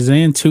asking. Where does it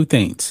end? 2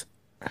 things.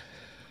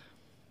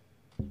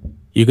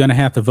 You're going to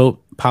have to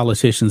vote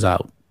politicians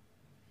out.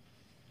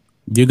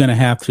 You're going to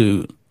have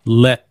to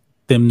let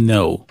them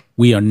know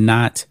we are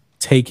not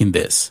taking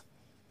this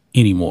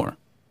anymore.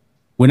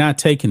 We're not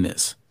taking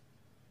this.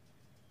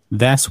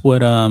 That's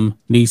what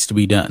needs to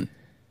be done.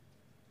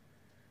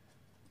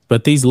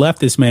 But these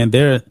leftists, man,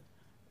 they're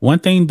one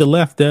thing the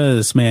left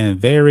does, man,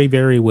 very,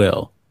 very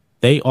well.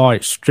 They are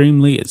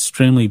extremely,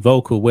 extremely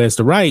vocal. Whereas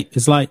the right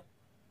is like,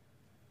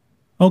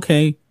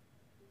 okay,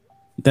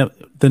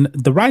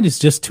 the right is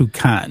just too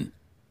kind.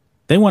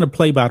 They want to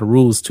play by the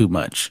rules too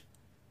much.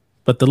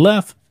 But the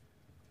left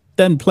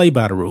doesn't play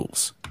by the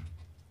rules.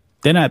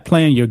 They're not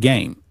playing your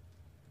game.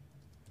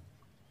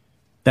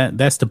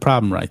 That's the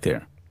problem right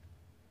there.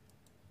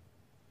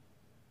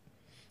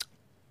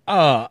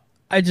 I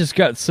just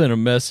got sent a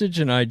message,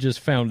 and I just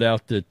found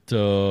out that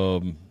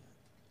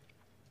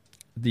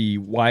the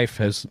wife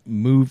has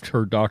moved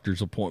her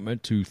doctor's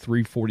appointment to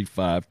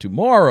 3:45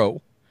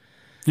 tomorrow.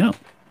 Yeah.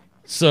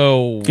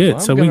 So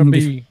good. So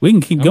we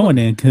can keep going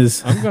then,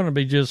 because I'm going to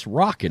be just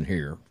rocking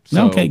here.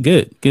 So, okay,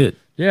 good.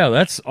 Yeah,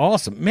 that's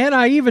awesome, man.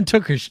 I even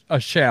took a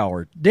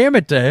shower. Damn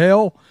it to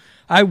hell!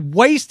 I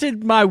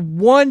wasted my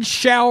one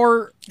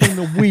shower in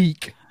the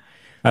week.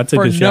 I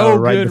took a shower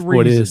right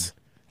before this.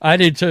 I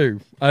did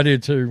too.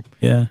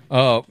 Yeah.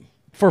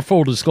 For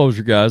full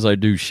disclosure, guys, I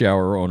do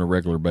shower on a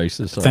regular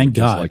basis. So Thank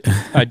God.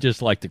 I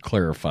just like to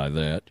clarify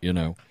that, you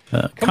know.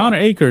 Connor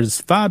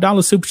Akers,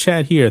 $5 super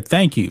chat here.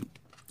 Thank you.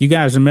 You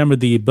guys remember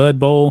the Bud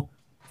Bowl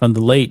from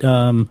the late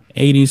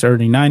 80s,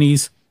 early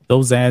 90s?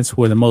 Those ads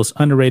were the most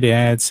underrated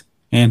ads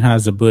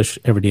Anheuser-Busch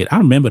ever did. I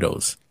remember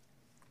those.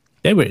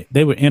 They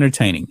were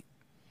entertaining.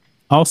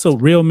 Also,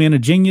 Real Men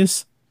of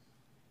Genius.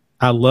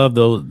 I love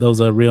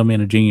those Real Men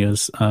of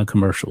Genius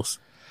commercials.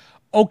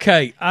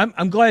 Okay,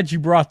 I'm glad you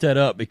brought that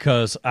up,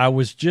 because I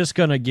was just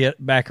going to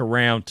get back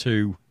around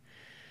to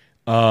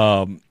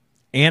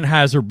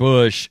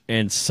Anheuser-Busch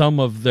and some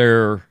of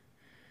their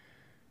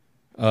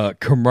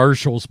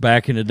commercials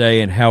back in the day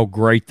and how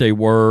great they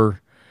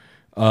were.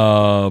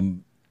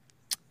 Man,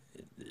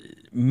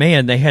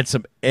 they had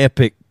some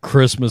epic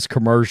Christmas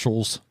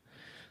commercials.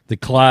 The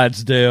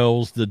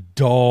Clydesdales, the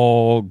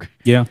dog.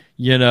 Yeah.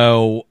 You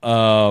know,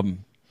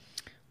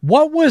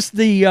 what was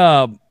the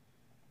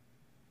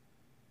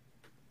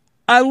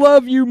I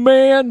love you,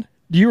 man?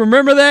 Do you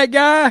remember that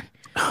guy?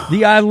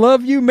 The I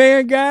love you,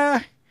 man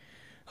guy?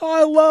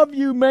 Oh, I love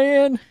you,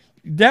 man.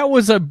 That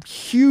was a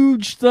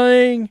huge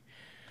thing.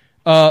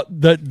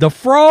 The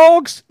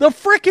frogs, the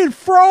freaking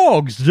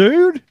frogs,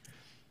 dude.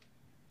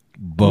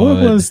 Bud.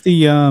 What was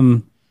the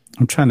I'm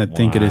trying to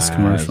think of this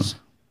commercial.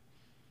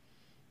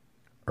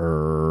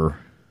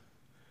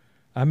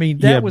 I mean,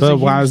 that was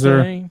Budweiser.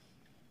 A huge thing.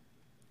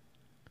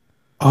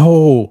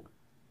 Oh,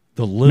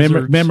 the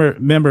lizards.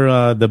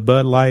 Remember the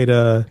Bud Light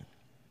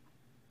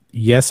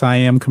Yes I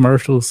Am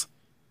commercials?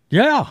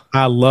 Yeah.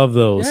 I love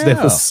those. Yeah.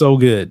 That was so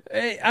good.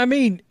 I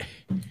mean,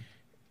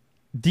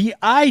 the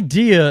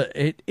idea,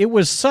 it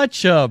was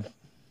such a,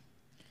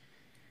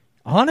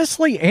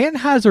 honestly,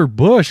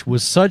 Anheuser-Busch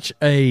was such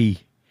a,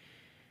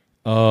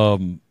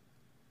 sort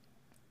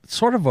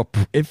of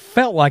it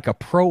felt like a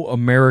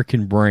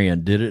pro-American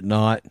brand, did it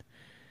not?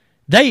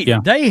 They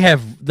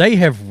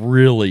have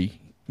really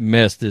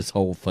messed this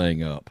whole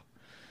thing up.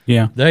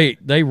 Yeah.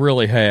 They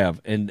really have.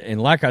 And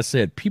like I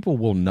said, people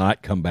will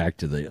not come back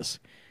to this.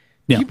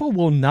 Yeah. People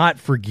will not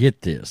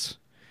forget this.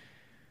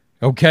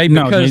 Okay?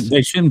 Because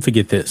they shouldn't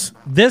forget this.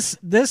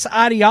 This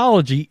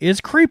ideology is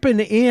creeping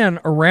in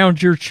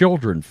around your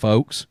children,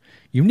 folks.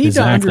 You need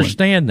to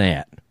understand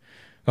that.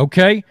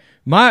 Okay?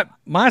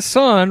 My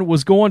son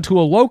was going to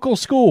a local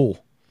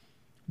school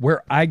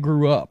where I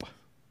grew up.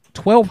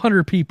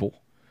 1,200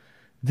 people.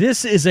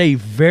 This is a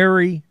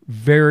very,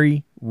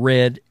 very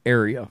red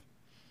area.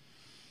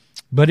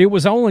 But it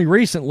was only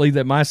recently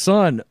that my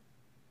son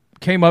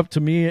came up to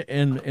me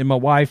and my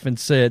wife and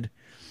said,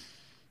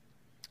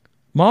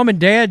 Mom and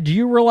Dad, do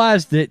you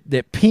realize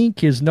that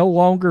pink is no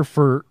longer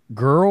for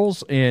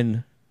girls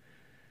and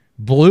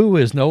blue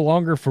is no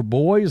longer for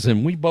boys?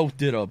 And we both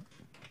did a,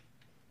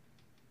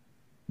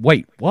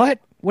 wait, what?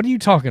 What are you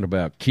talking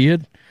about,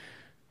 kid?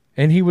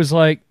 And he was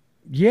like,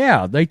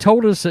 yeah, they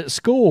told us at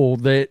school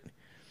that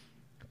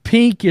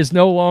pink is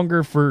no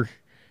longer for...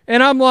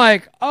 And I'm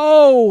like,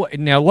 oh,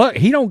 now look,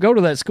 he don't go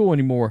to that school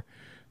anymore.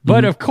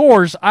 But of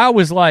course, I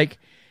was like,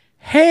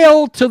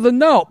 hail to the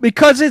no,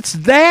 because it's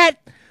that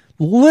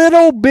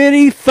little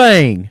bitty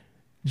thing,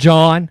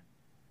 John.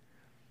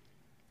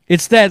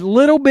 It's that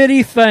little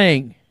bitty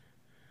thing.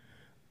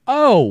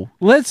 Oh,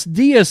 let's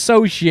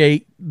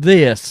deassociate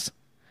this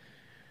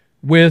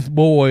with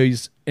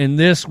boys and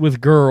this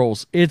with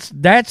girls.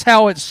 That's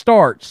how it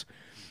starts.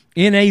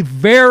 In a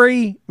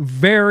very,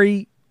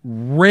 very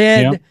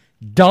red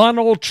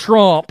Donald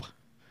Trump.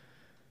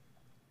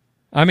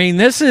 I mean,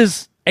 this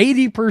is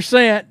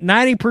 80%,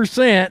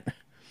 90%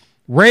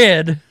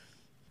 red.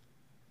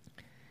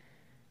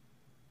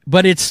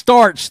 But it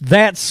starts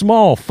that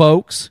small,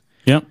 folks.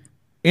 Yep.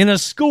 In a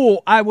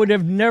school, I would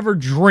have never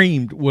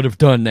dreamed would have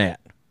done that.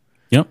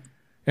 Yep.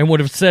 And would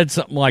have said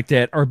something like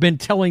that or been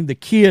telling the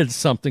kids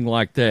something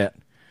like that.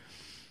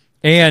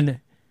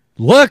 And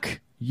look,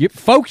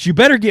 folks, you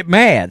better get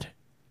mad.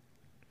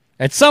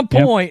 At some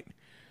point,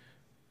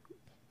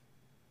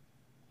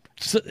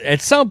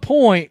 at some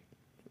point,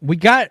 we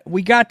got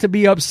to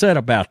be upset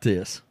about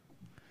this.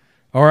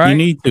 All right, you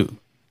need to.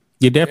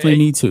 You definitely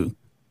need to,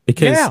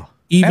 because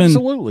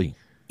absolutely,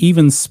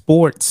 even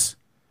sports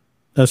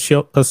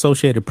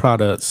associated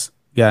products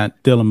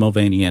got Dylan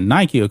Mulvaney and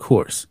Nike, of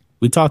course.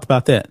 We talked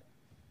about that.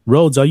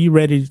 Rhodes, are you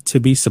ready to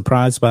be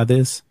surprised by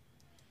this?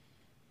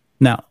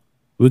 Now,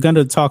 we're going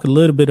to talk a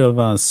little bit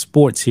of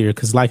sports here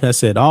because, like I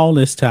said, all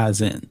this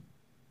ties in.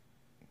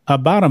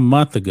 About a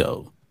month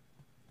ago,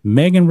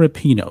 Megan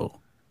Rapinoe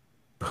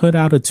put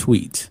out a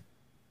tweet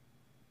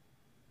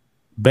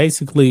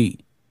basically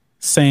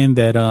saying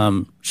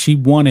that she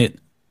wanted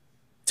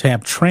to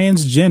have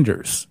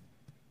transgenders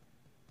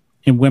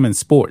in women's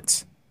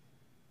sports.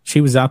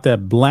 She was out there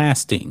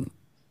blasting,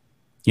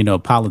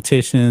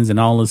 politicians and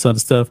all this other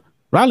stuff.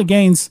 Riley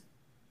Gaines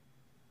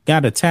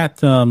got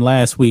attacked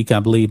last week, I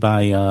believe,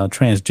 by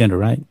transgender,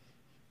 right?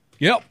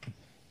 Yep.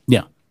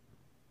 Yeah.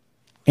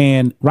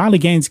 And Riley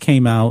Gaines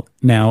came out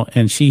now,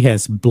 and she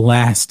has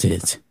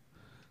blasted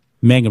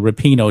Megan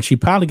Rapinoe. She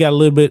probably got a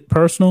little bit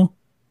personal,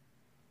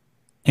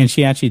 and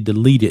she actually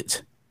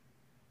deleted,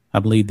 I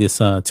believe,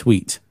 this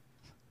tweet.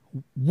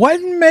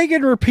 Wasn't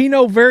Megan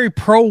Rapinoe very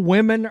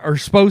pro-women, or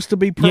supposed to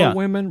be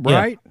pro-women,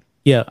 right?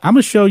 Yeah. I'm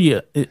gonna show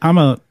you. I'm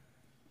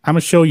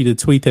gonna show you the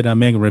tweet that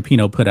Megan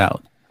Rapinoe put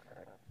out.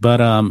 But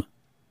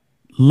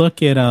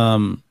look at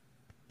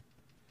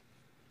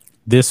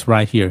this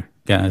right here,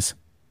 guys.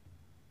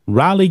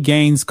 Riley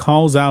Gaines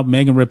calls out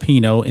Megan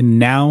Rapinoe in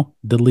now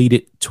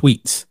deleted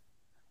tweets.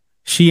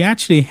 She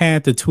actually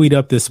had the tweet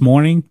up this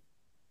morning,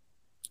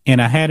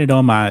 and I had it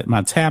on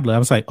my tablet. I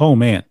was like, oh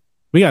man,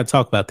 we got to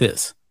talk about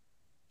this.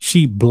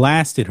 She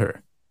blasted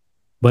her,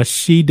 but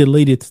she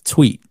deleted the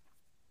tweet.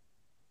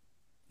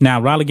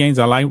 Now, Riley Gaines,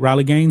 I like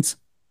Riley Gaines.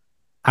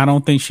 I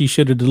don't think she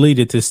should have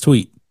deleted this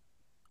tweet.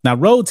 Now,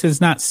 Rhodes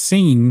has not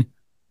seen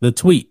the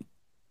tweet.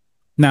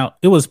 Now,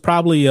 it was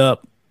probably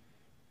up,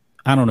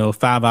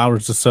 5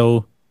 hours or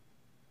so,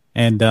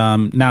 and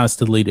now it's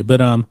deleted.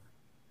 But I'm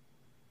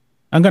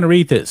going to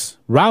read this.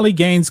 Riley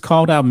Gaines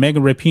called out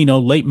Megan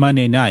Rapinoe late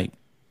Monday night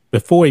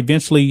before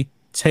eventually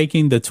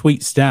taking the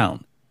tweets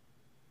down.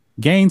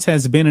 Gaines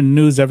has been in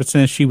the news ever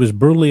since she was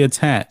brutally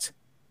attacked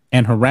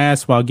and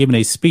harassed while giving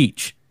a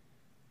speech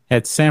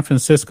at San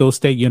Francisco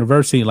State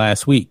University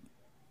last week.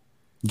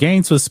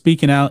 Gaines was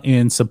speaking out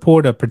in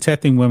support of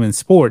protecting women's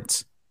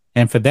sports,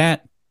 and for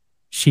that,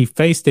 she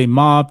faced a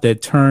mob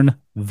that turned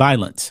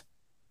violent.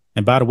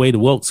 And by the way, the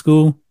woke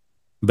school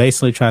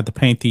basically tried to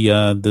paint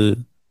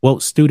the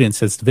woke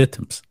students as the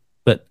victims,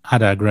 but I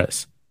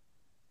digress.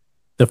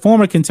 The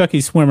former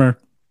Kentucky swimmer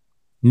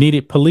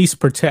needed police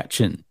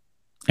protection,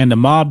 and the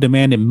mob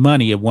demanded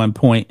money at one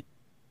point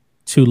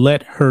to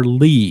let her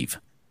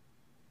leave.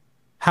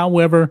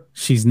 However,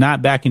 she's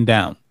not backing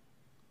down.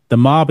 The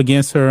mob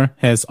against her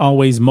has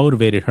always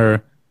motivated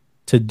her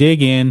to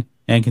dig in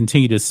and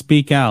continue to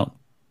speak out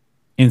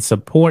in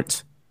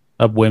support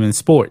of women's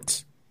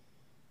sports.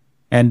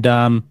 And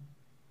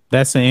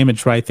that's an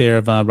image right there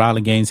of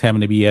Riley Gaines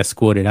having to be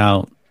escorted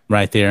out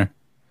right there.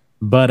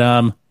 But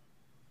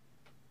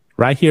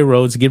right here,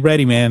 Rhodes, get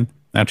ready, man.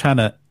 I'm trying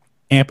to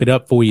amp it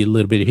up for you a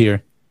little bit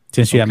here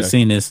since you haven't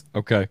seen this.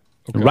 Okay.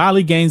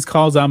 Riley Gaines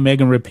calls out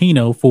Megan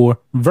Rapinoe for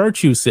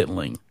virtue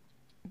signaling.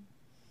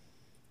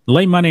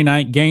 Late Monday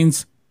night,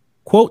 Gaines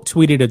quote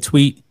tweeted a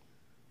tweet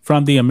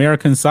from the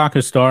American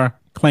soccer star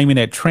claiming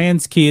that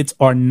trans kids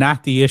are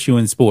not the issue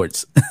in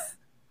sports.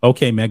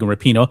 Okay, Megan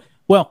Rapinoe.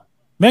 Well,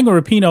 Megan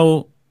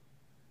Rapinoe,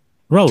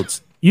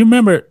 Rhodes, you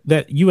remember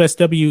that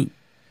USWNT,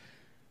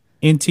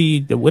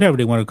 whatever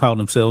they want to call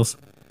themselves,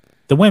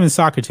 the women's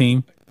soccer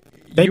team.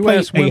 They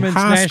US played women's a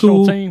high national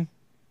school team?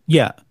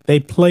 Yeah, they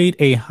played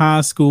a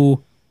high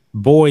school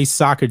boys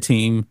soccer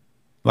team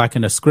like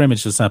in a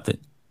scrimmage or something.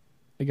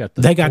 They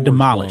got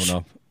demolished.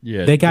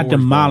 Yeah, they got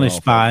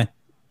demolished by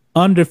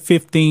under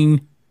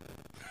 15.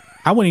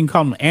 I wouldn't even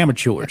call them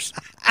amateurs.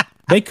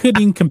 They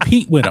couldn't even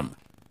compete with them.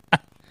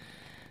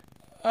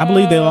 I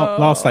believe they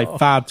lost like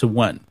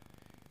 5-1.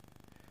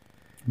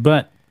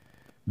 But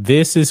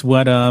this is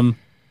what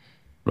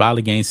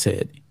Riley Gaines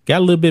said. Got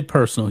a little bit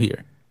personal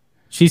here.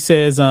 She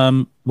says,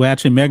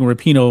 actually, Megan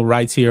Rapinoe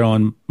writes here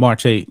on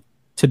March 8th,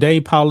 today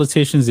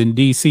politicians in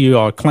D.C.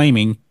 are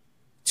claiming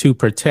to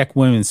protect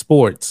women's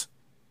sports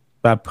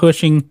by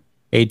pushing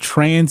a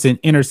trans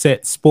and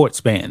intersex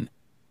sports ban.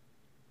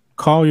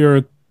 Call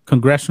your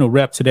congressional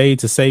rep today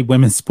to save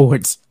women's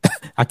sports.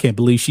 I can't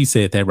believe she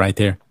said that right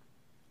there.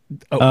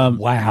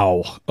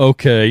 Wow.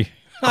 Okay.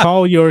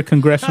 Call your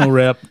congressional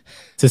rep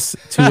to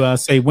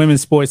say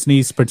women's sports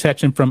needs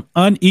protection from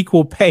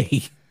unequal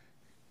pay,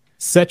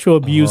 sexual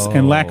abuse,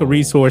 and lack of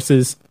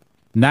resources,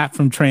 not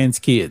from trans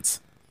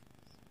kids.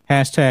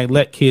 Hashtag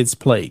let kids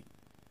play.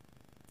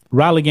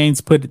 Riley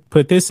Gaines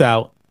put this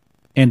out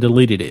and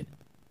deleted it.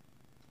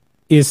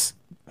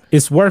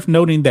 It's worth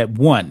noting that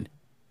 1,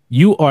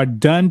 you are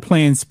done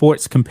playing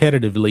sports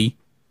competitively,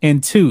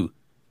 and 2,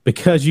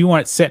 because you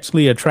aren't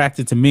sexually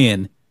attracted to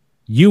men,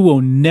 you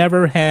will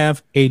never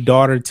have a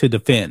daughter to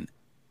defend.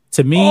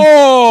 To me,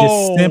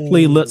 this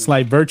simply looks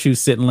like virtue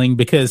signaling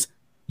because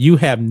You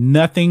have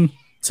nothing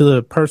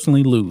to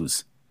personally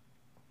lose.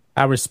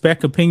 I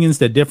respect opinions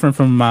that differ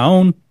from my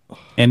own,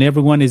 and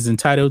everyone is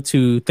entitled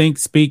to think,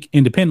 speak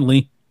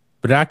independently,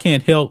 but I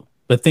can't help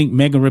but think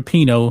Megan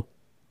Rapinoe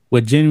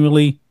would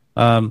genuinely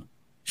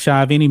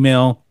shy of any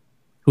male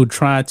who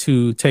tried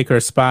to take her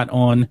spot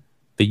on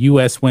the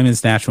U.S.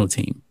 women's national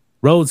team.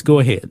 Rhodes, go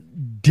ahead.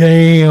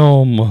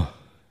 Damn.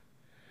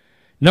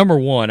 Number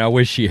one, I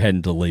wish she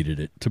hadn't deleted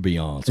it, to be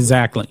honest.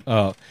 Exactly.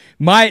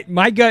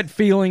 My gut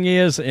feeling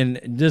is, and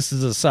this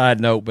is a side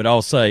note, but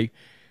I'll say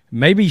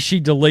maybe she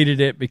deleted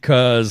it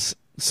because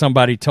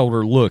somebody told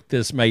her, look,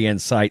 this may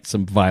incite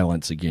some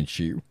violence against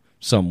you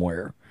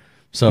somewhere.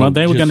 So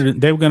they were going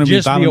to be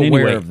violent be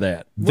aware anyway. Of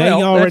that. They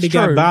already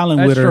got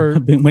violent with her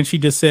when she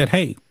just said,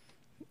 hey,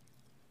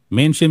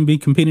 men shouldn't be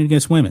competing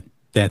against women.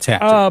 That's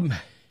happening.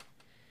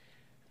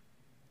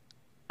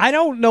 I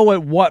don't know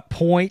at what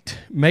point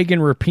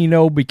Megan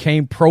Rapinoe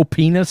became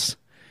pro-penis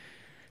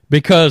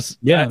because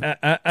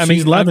I she's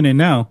mean, loving it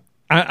now.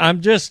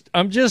 I'm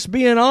just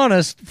being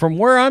honest. From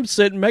where I'm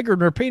sitting, Megan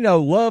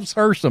Rapinoe loves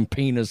her some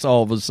penis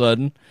all of a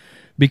sudden,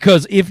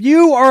 because if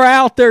you are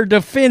out there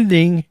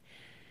defending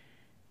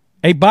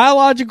a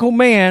biological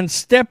man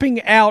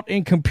stepping out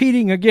and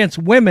competing against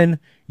women,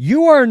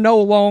 you are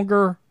no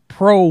longer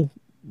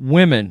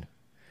pro-women,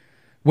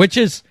 which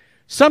is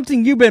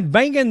something you've been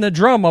banging the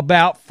drum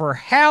about for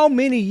how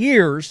many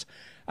years?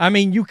 I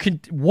mean,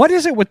 what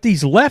is it with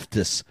these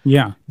leftists?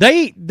 Yeah.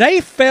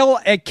 They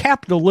fell at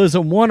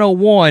capitalism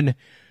 101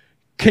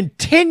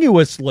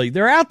 continuously.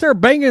 They're out there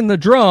banging the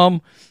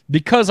drum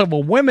because of a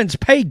women's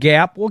pay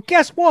gap. Well,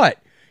 guess what?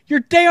 Your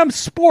damn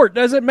sport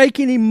doesn't make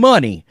any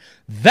money.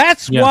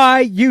 That's why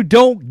you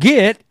don't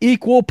get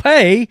equal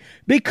pay,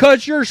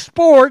 because your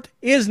sport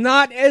is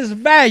not as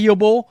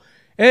valuable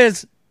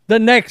as the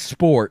next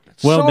sport.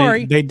 Well,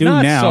 sorry, they do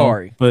not now,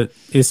 sorry. But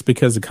it's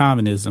because of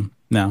communism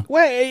now.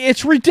 Well,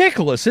 it's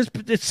ridiculous.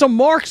 It's some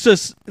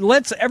Marxist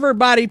lets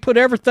everybody put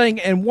everything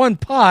in one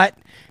pot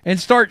and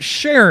start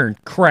sharing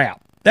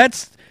crap.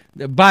 That's,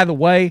 by the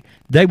way,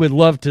 they would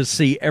love to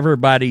see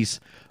everybody's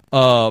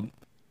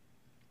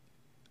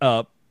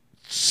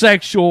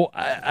sexual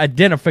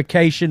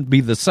identification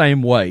be the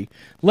same way.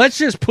 Let's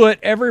just put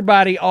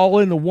everybody all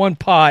into one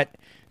pot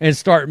and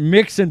start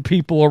mixing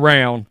people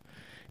around,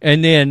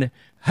 and then,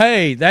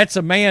 hey, that's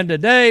a man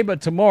today,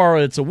 but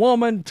tomorrow it's a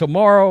woman.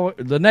 Tomorrow,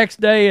 the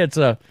next day, it's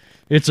a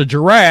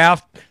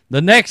giraffe.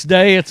 The next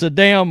day, it's a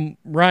damn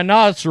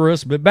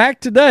rhinoceros. But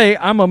back today,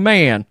 I'm a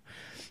man.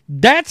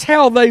 That's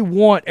how they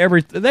want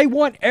everything. They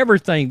want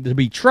everything to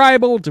be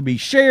tribal, to be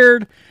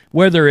shared,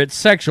 whether it's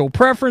sexual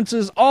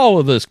preferences, all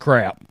of this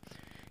crap.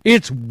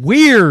 It's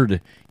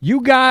weird.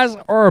 You guys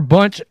are a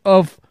bunch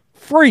of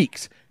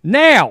freaks.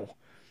 Now,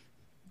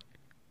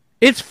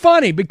 it's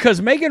funny because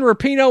Megan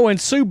Rapinoe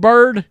and Sue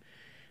Bird,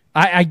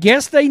 I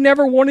guess they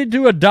never wanted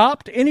to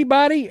adopt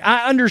anybody.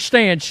 I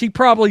understand. She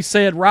probably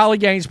said, Riley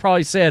Gaines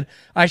probably said,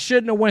 I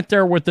shouldn't have went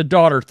there with the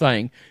daughter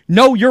thing.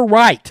 No, you're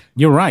right.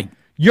 You're right.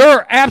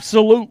 You're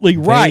absolutely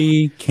right.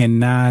 They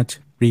cannot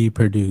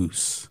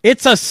reproduce.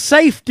 It's a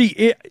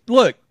safety.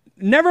 Look,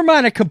 never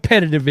mind a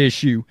competitive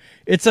issue.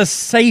 It's a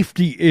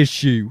safety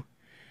issue.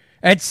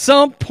 At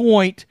some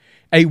point,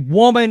 a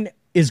woman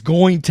is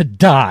going to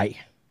die.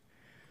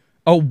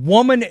 A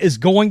woman is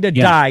going to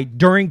die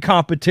during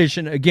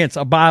competition against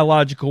a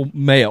biological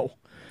male.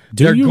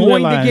 They're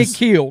going to get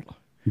killed.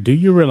 Do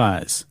you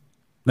realize?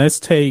 Let's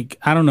take,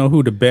 I don't know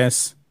who the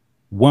best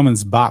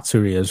women's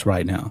boxer is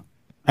right now.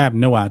 I have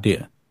no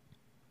idea.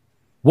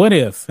 What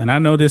if, and I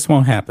know this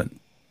won't happen,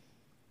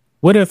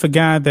 what if a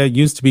guy that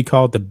used to be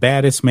called the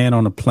baddest man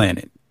on the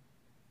planet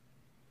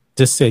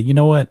just said, you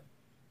know what?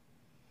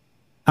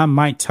 I'm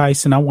Mike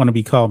Tyson. I want to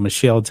be called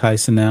Michelle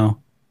Tyson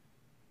now.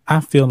 I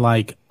feel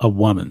like a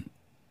woman.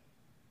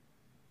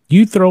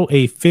 You throw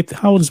a 50,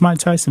 how old is Mike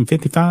Tyson?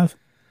 55?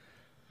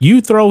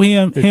 You throw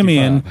him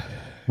in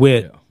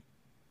with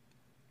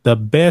the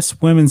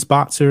best women's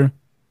boxer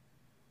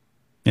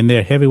in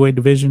their heavyweight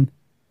division.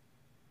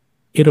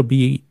 It'll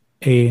be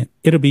a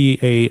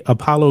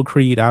Apollo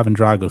Creed Ivan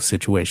Drago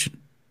situation.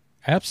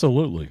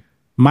 Absolutely.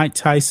 Mike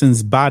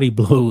Tyson's body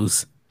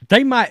blows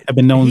have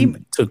been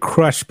known to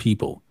crush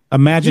people.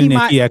 Imagine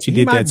if he actually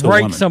did that to a woman.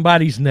 He might break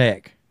somebody's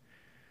neck.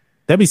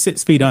 That'd be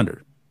 6 feet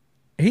under.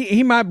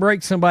 He might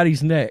break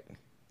somebody's neck.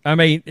 I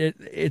mean,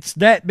 it's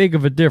that big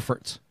of a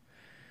difference.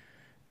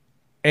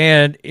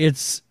 And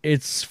it's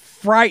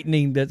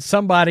frightening that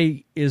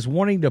somebody is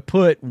wanting to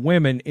put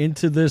women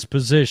into this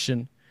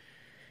position.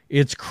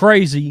 It's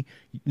crazy.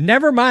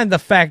 Never mind the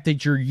fact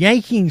that you're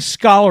yanking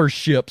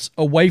scholarships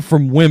away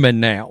from women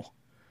now.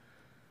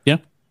 Yeah.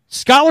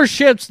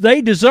 Scholarships they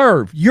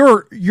deserve.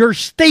 You're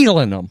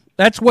stealing them.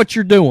 That's what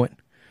you're doing.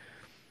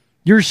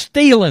 You're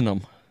stealing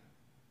them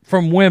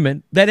from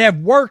women that have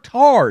worked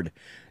hard.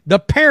 The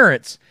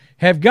parents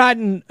have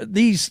gotten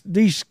these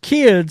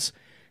kids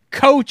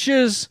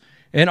coaches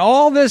and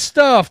all this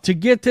stuff to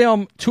get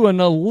them to an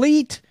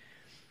elite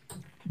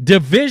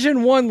Division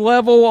I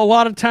level, a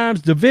lot of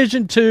times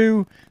Division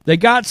II. They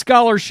got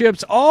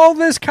scholarships, all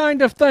this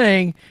kind of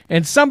thing,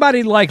 and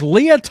somebody like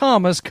Leah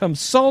Thomas comes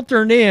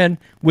sauntering in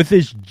with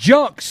his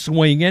junk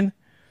swinging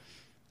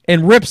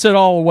and rips it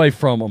all away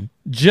from them,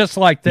 just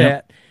like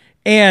that. Yep.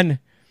 And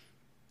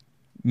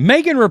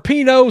Megan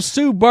Rapinoe,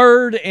 Sue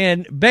Bird,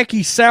 and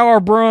Becky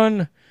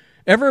Sauerbrunn,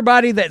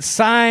 everybody that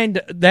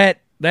signed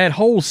that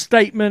whole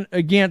statement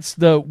against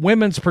the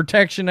Women's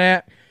Protection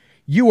Act,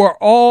 you are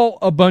all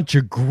a bunch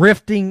of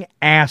grifting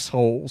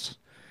assholes.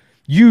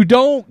 You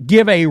don't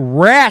give a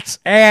rat's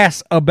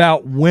ass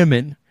about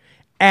women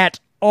at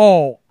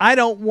all. I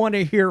don't want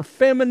to hear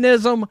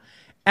feminism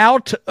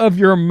out of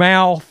your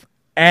mouth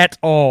at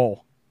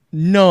all.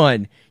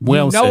 None.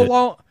 Well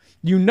said.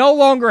 You no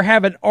longer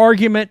have an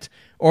argument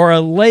or a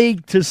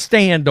leg to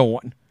stand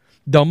on.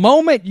 The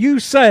moment you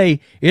say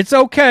it's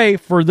okay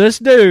for this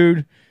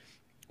dude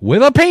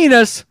with a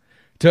penis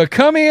to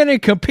come in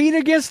and compete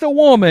against a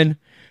woman,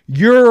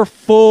 you're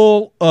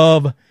full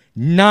of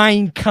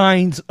 9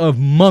 kinds of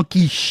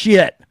monkey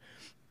shit.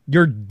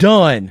 You're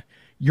done.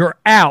 You're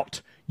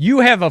out. You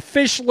have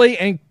officially,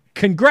 and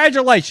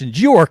congratulations,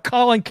 you are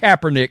Colin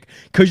Kaepernick,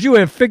 because you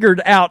have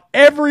figured out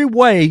every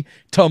way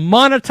to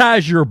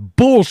monetize your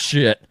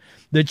bullshit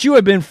that you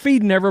have been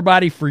feeding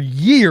everybody for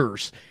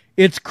years.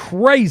 It's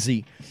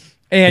crazy.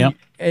 And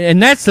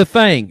and that's the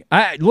thing.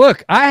 I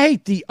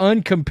hate the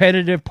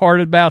uncompetitive part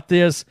about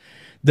this,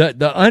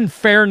 the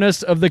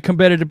unfairness of the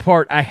competitive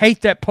part. I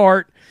hate that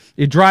part.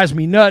 It drives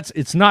me nuts.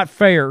 It's not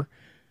fair.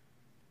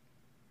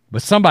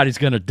 But somebody's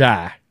going to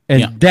die.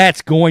 And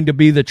that's going to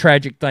be the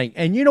tragic thing.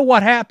 And you know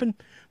what happened?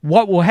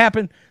 What will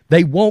happen?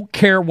 They won't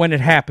care when it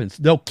happens.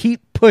 They'll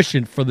keep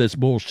pushing for this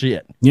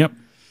bullshit. Yep.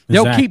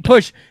 They'll keep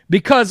pushing.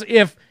 Because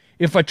if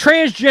a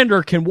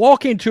transgender can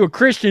walk into a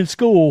Christian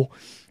school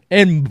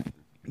and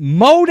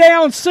mow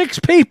down 6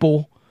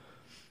 people,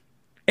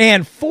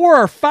 and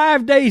 4 or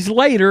 5 days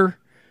later,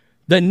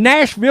 the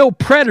Nashville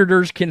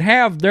Predators can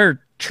have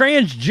their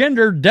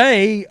transgender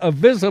day of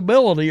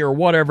visibility or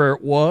whatever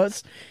it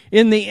was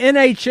in the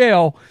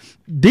NHL,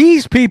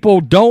 these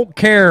people don't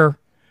care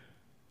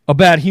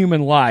about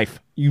human life.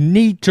 You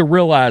need to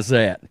realize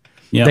that.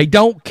 Yep. They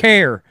don't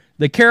care.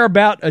 They care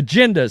about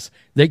agendas.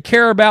 They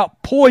care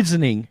about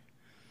poisoning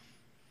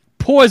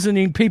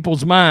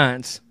people's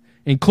minds,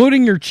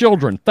 including your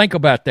children. Think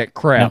about that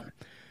crap. Yep.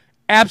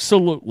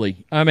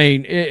 Absolutely. I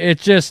mean,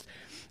 it's just...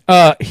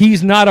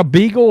 he's not a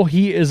beagle.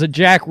 He is a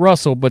Jack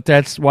Russell, but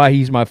that's why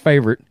he's my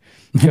favorite,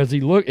 because he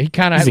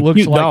kind of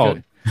looks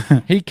like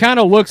he kind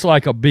of looks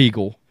like a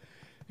beagle,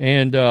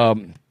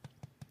 and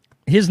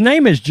his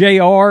name is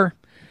JR.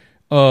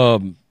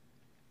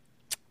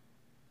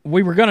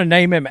 We were going to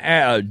name him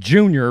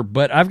Junior,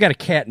 but I've got a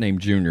cat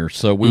named Junior,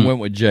 so we went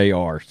with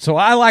JR. So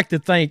I like to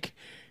think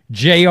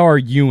J.R.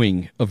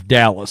 Ewing of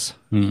Dallas.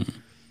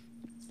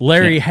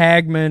 Larry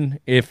Hagman,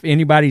 if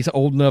anybody's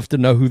old enough to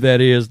know who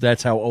that is,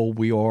 that's how old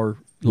we are.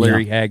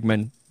 Larry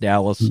Hagman,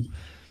 Dallas.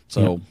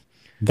 So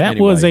that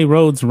was a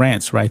Rhodes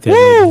Rants right there,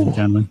 ladies and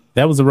gentlemen.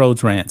 That was a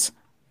Rhodes Rants.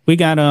 We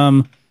got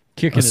a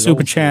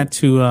super chat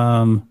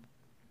to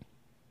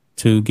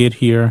get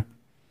here.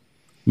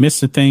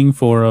 Mr. Thing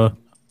for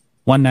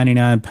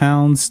 199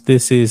 pounds.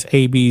 This is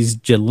AB's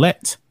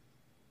Gillette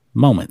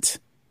moment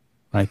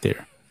right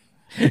there.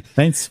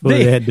 Thanks for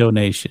that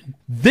donation.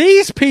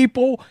 These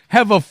people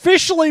have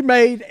officially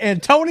made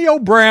Antonio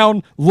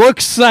Brown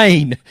look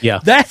sane. Yeah.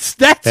 That's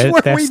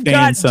where we've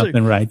got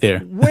something right there.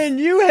 When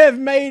you have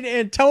made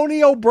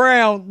Antonio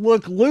Brown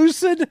look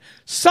lucid,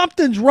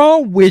 something's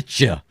wrong with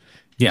you.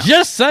 Yeah.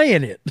 Just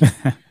saying it.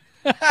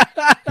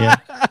 Yeah.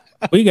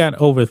 We got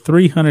over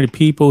 300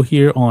 people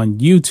here on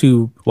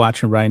YouTube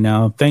watching right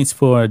now. Thanks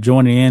for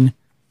joining in.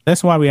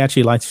 That's why we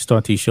actually like to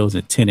start these shows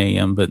at 10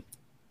 a.m., but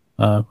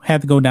had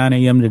to go 9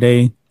 a.m.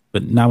 today,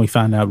 but now we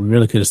found out we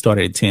really could have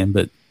started at 10,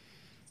 but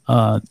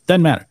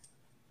doesn't matter.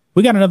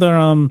 We got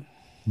another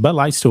Bud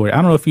Light story. I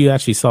don't know if you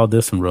actually saw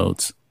this one,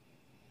 Rhodes.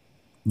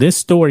 This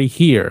story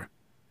here,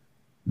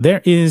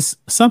 there is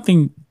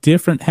something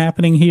different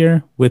happening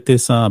here with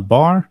this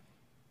bar.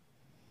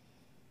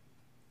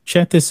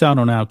 Check this out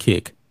on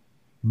Outkick.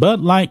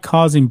 Bud Light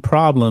causing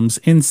problems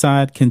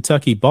inside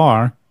Kentucky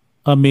bar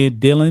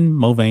amid Dylan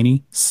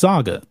Mulvaney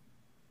saga.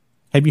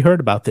 Have you heard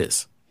about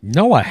this?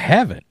 No, I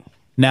haven't.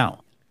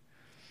 Now,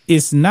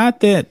 it's not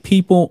that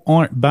people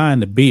aren't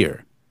buying the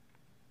beer.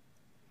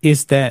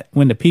 It's that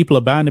when the people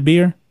are buying the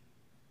beer,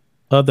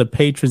 other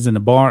patrons in the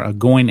bar are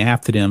going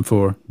after them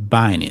for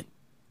buying it.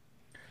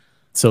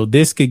 So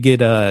this could get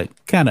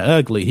kind of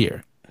ugly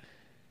here.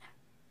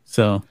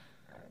 So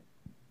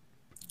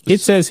it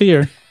says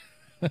here,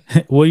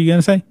 what are you going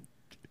to say?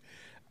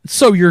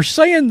 So you're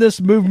saying this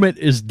movement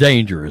is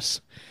dangerous.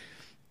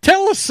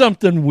 Tell us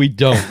something we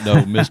don't know,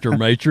 Mr.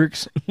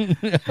 Matrix.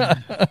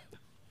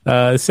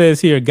 It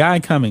says here, Guy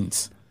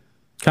Cummins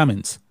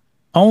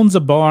owns a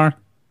bar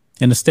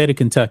in the state of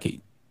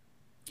Kentucky.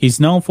 He's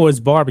known for his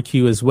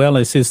barbecue as well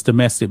as his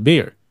domestic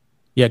beer.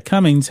 Yet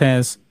Cummins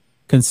has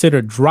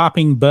considered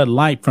dropping Bud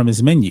Light from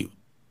his menu,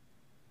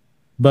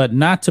 but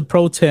not in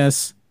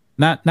protest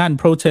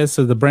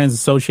of the brand's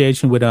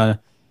association with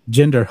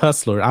gender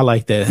hustler. I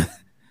like that.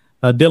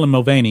 Dylan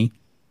Mulvaney.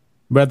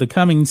 Brother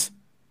Cummings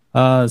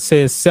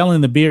says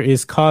selling the beer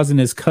is causing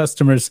his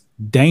customers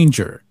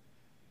danger.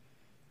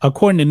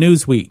 According to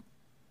Newsweek,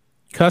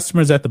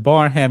 customers at the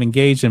bar have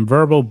engaged in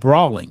verbal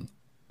brawling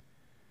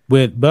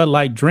with Bud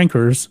Light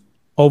drinkers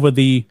over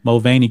the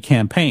Mulvaney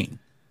campaign.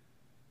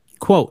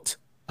 Quote,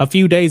 a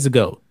few days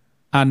ago,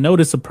 I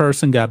noticed a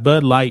person got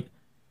Bud Light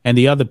and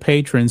the other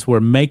patrons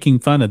were making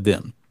fun of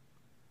them.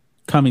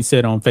 Cummings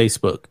said on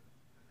Facebook,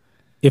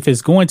 if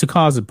it's going to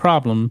cause a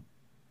problem,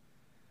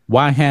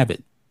 why have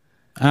it?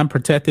 I'm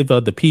protective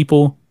of the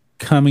people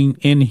coming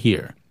in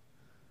here.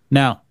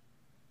 Now,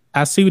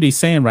 I see what he's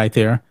saying right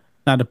there.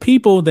 Now, the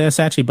people that's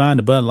actually buying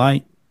the Bud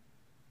Light,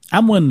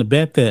 I'm willing to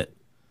bet that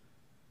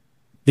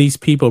these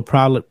people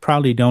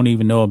probably don't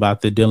even know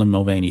about the Dylan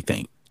Mulvaney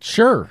thing.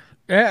 Sure.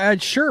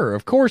 Sure.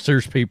 Of course,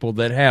 there's people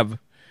that have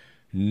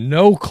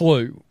no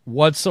clue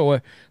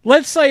whatsoever.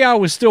 Let's say I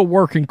was still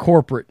working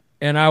corporate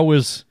and I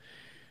was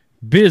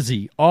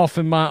busy off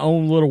in my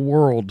own little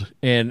world.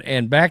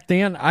 And back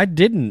then I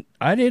didn't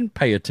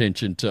pay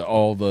attention to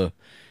all the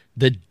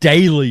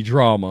daily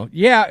drama.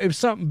 Yeah. If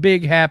something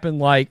big happened,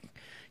 like,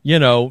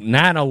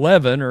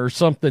 9/11 or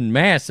something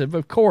massive,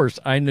 of course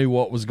I knew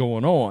what was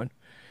going on,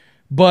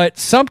 but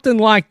something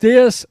like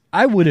this,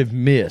 I would have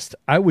missed.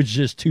 I was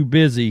just too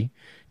busy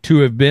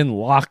to have been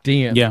locked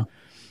in. Yeah.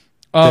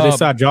 But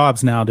it's our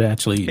jobs now to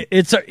actually.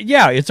 It's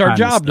our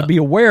job to be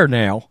aware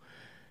now.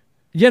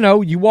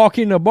 You walk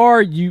in a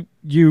bar, you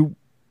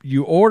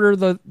order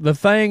the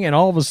thing, and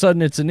all of a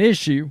sudden it's an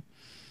issue.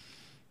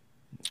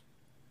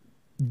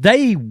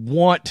 They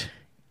want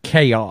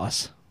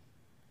chaos.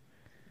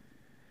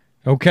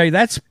 Okay,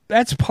 that's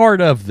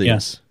part of this.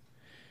 Yes.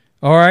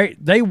 All right,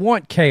 they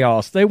want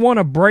chaos. They want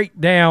a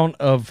breakdown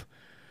of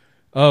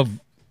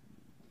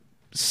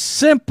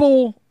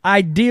simple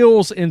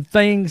ideals and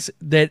things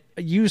that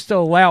used to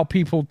allow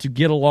people to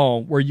get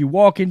along, where you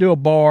walk into a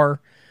bar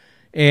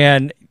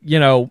and,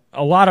 a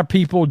lot of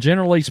people,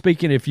 generally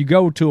speaking, if you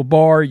go to a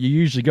bar, you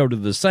usually go to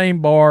the same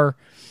bar.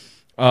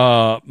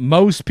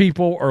 Most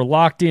people are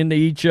locked into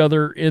each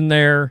other in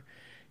there.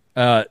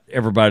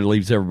 Everybody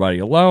leaves everybody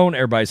alone.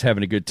 Everybody's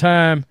having a good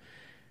time.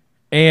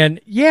 And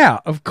yeah,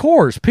 of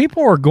course,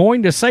 people are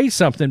going to say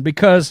something,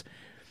 because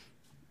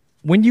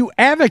when you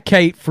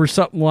advocate for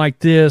something like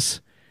this,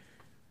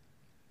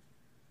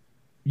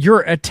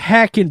 you're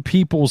attacking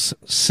people's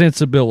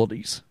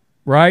sensibilities,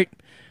 right?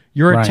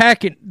 You're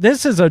attacking.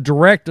 This is a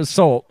direct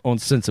assault on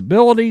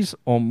sensibilities,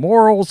 on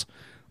morals,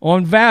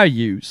 on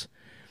values.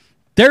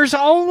 There's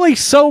only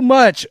so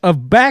much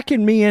of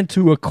backing me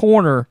into a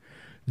corner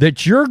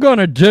that you're going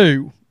to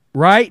do,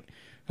 right?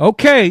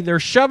 Okay, they're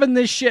shoving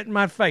this shit in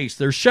my face.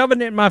 They're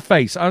shoving it in my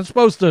face. I'm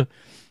supposed to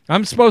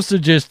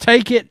just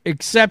take it,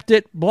 accept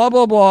it, blah,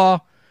 blah, blah.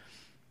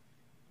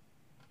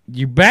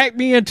 You back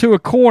me into a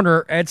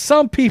corner. At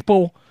some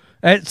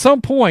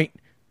point,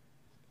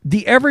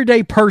 the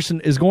everyday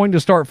person is going to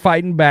start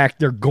fighting back.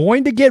 They're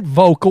going to get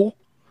vocal.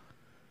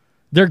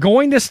 They're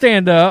going to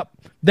stand up.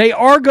 They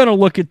are going to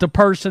look at the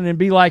person and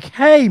be like,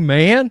 hey,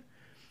 man,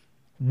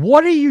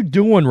 what are you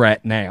doing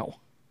right now?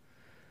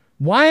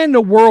 Why in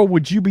the world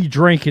would you be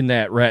drinking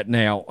that right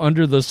now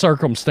under the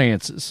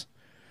circumstances?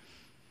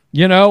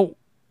 They're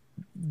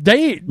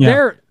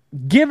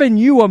giving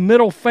you a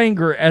middle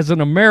finger as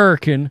an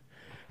American,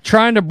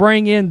 trying to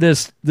bring in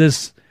this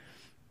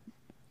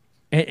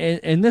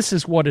and this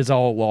is what is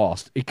all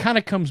lost. It kind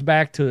of comes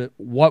back to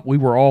what we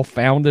were all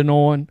founded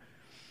on,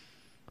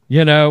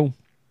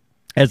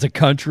 as a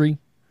country.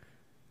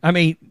 I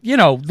mean,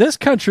 this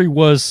country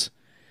was,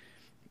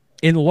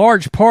 in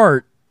large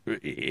part,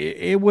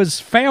 it was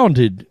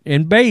founded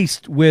and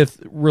based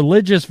with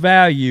religious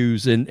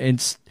values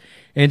and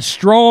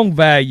strong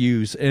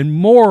values and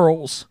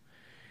morals.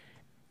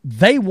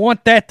 They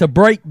want that to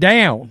break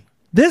down.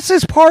 This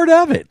is part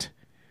of it.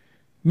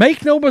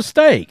 Make no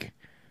mistake.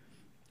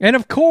 And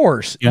of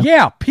course,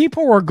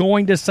 people are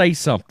going to say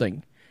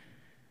something.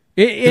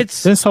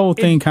 This whole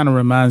thing kind of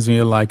reminds me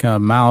of like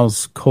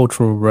Mao's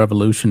Cultural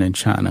Revolution in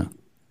China.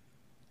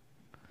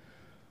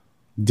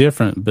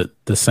 Different, but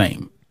the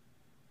same.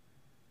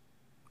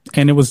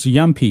 And it was the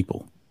young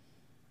people,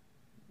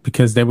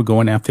 because they were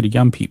going after the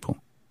young people.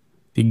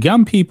 The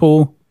young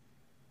people,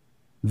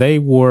 they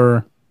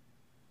were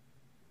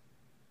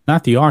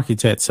not the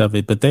architects of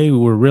it, but they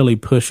were really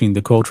pushing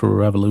the Cultural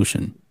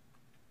Revolution.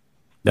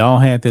 They all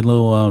had their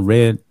little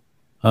red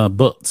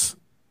books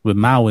with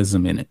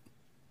Maoism in it.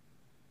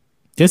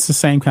 It's the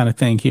same kind of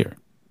thing here.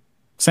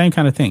 Same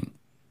kind of thing.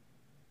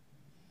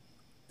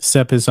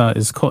 Except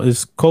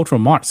it's cultural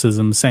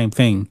Marxism, same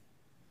thing.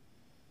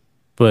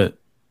 But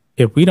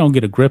if we don't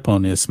get a grip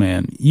on this,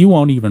 man, you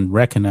won't even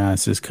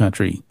recognize this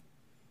country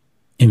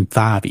in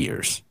 5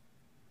 years.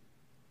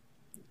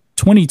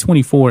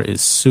 2024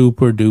 is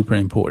super duper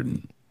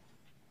important.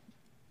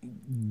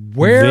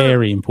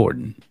 Very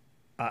important.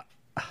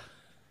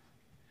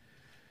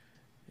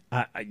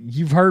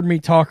 You've heard me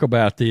talk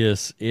about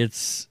this.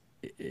 Kids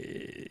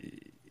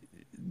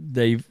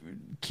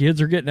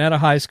are getting out of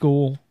high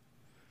school.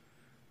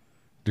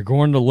 They're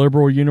going to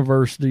liberal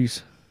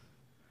universities.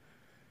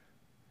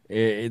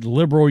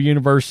 Liberal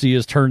university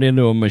is turned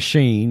into a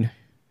machine,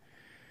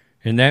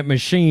 and that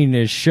machine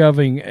is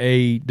shoving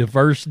a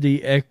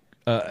diversity,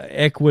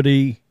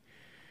 equity,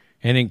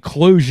 and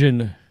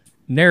inclusion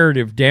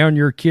narrative down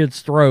your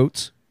kids'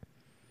 throats.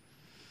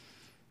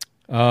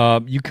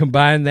 You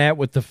combine that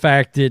with the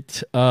fact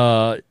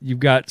that you've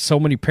got so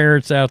many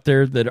parents out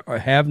there that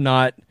have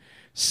not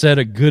set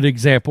a good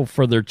example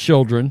for their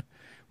children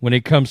when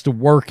it comes to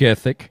work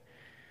ethic.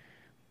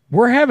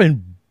 We're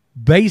having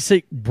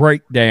basic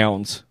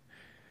breakdowns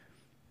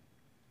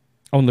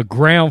on the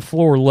ground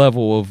floor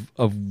level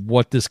of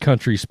what this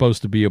country is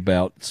supposed to be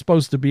about. It's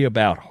supposed to be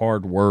about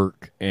hard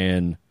work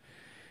and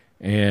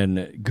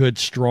good,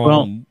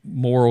 strong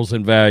morals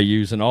and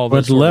values and all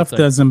this. But the left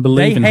doesn't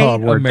believe in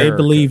hard work. America. They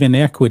believe in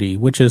equity,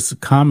 which is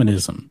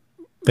communism.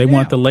 They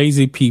want the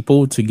lazy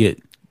people to get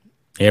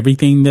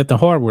everything that the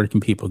hardworking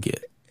people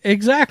get.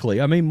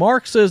 Exactly. I mean,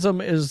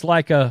 Marxism is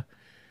like a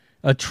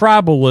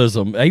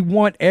tribalism. They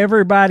want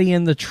everybody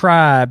in the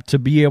tribe to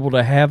be able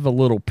to have a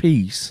little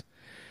piece.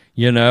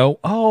 You know,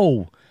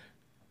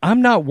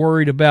 I'm not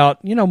worried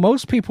about,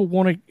 most people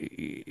want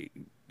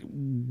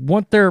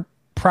their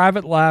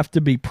private life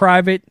to be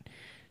private.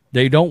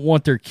 They don't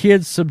want their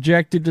kids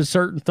subjected to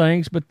certain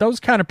things, but those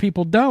kind of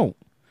people don't.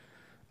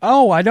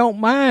 I don't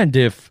mind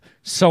if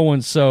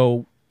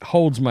so-and-so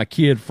holds my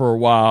kid for a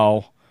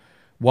while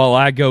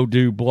I go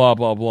do blah,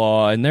 blah,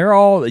 blah. And they're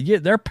all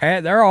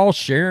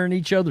sharing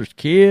each other's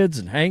kids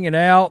and hanging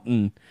out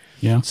and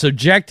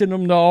subjecting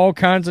them to all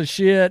kinds of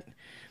shit.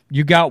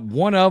 You got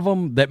one of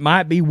them that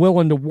might be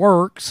willing to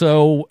work,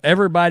 so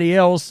everybody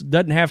else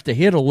doesn't have to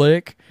hit a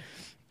lick.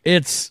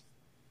 This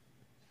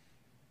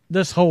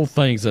whole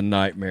thing's a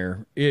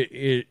nightmare.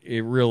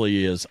 It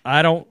really is.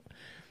 I don't,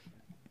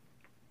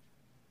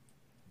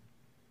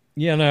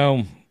 you're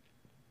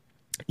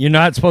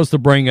not supposed to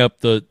bring up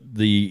the.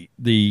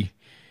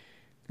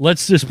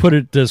 Let's just put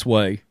it this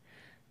way.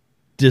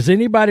 Does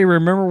anybody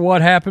remember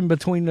what happened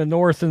between the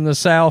North and the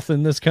South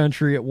in this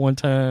country at one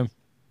time?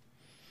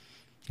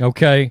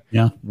 Okay.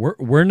 Yeah.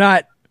 We're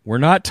not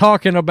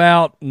talking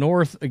about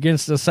North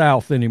against the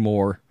South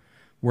anymore.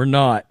 We're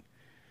not.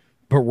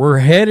 But we're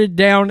headed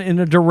down in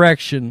a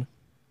direction,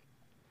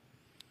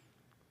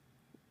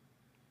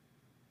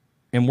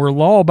 and we're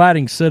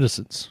law-abiding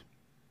citizens.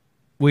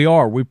 We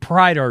are. We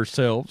pride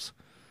ourselves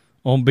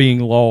on being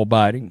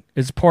law-abiding.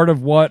 It's part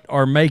of what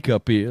our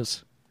makeup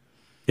is.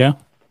 Yeah.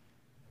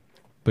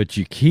 But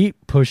you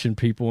keep pushing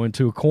people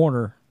into a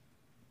corner.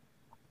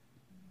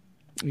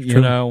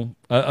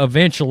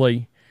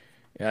 Eventually,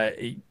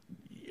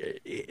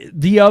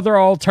 the other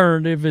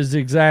alternative is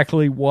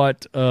exactly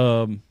what.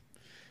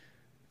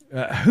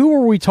 Who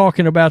were we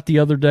talking about the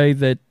other day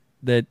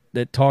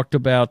that talked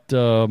about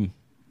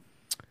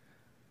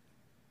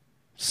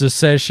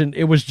secession?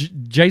 It was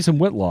Jason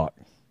Whitlock.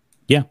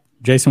 Yeah,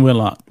 Jason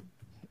Whitlock.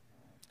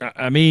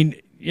 I mean,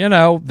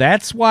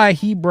 that's why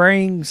he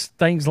brings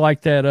things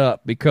like that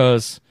up,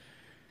 because,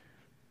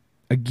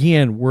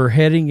 again, we're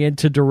heading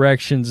into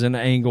directions and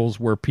angles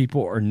where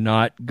people are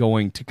not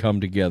going to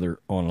come together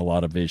on a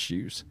lot of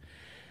issues.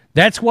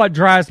 That's what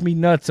drives me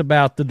nuts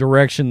about the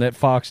direction that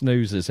Fox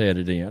News is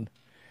headed in,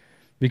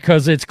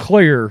 because it's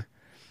clear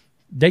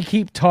they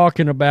keep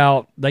talking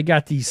about, they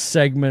got these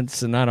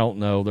segments, and I don't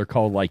know, they're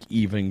called like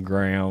Even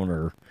Ground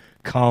or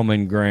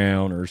Common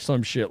Ground or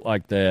some shit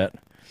like that.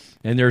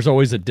 And there's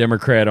always a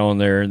Democrat on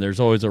there, and there's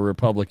always a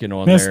Republican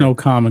on there. There's no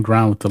common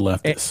ground with the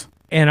leftists.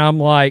 And I'm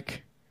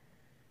like,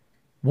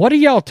 what are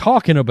y'all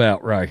talking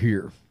about right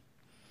here?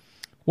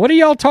 What are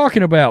y'all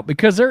talking about?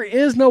 Because there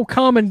is no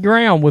common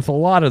ground with a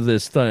lot of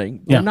this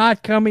thing. We're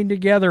not coming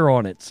together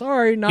on it.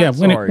 Sorry, not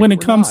sorry. When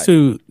it comes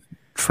to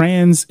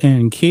trans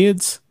and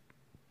kids,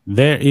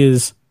 there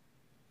is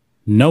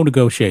no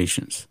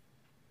negotiations.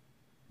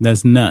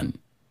 There's none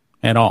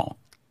at all.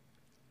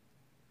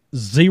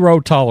 Zero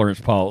tolerance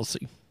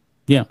policy.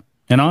 Yeah.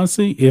 And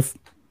honestly, if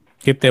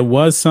there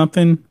was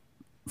something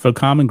for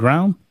common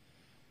ground,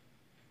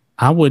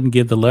 I wouldn't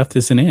give the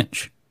leftists an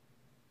inch.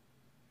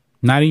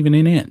 Not even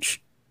an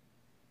inch.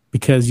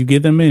 Because you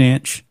give them an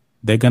inch,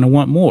 they're going to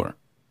want more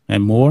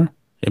and more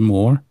and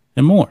more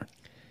and more.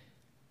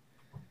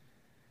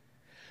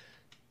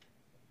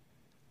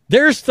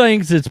 There's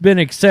things that's been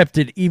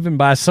accepted even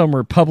by some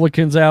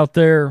Republicans out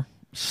there,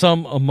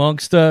 some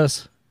amongst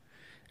us,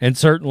 and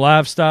certain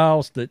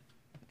lifestyles that,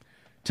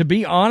 to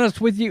be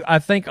honest with you, I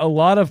think a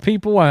lot of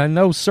people, I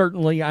know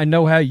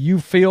how you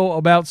feel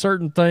about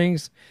certain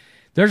things.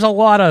 There's a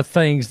lot of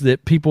things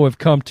that people have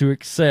come to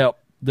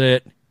accept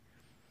that,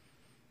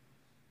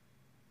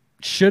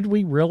 should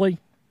we really?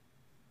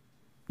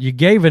 You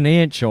gave an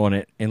inch on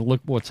it, and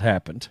look what's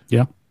happened.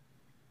 Yeah.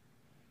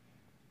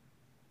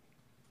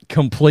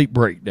 Complete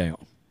breakdown.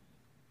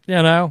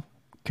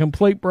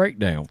 Complete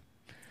breakdown.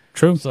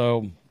 True.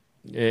 So,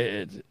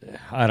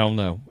 I don't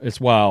know. It's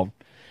wild.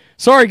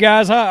 Sorry,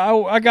 guys.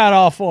 I got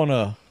off on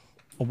a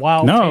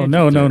wild tangent.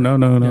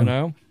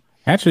 No.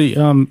 Actually,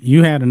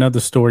 you had another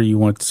story you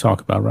wanted to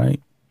talk about,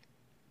 right?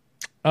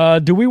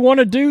 Do we want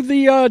to do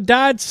the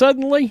died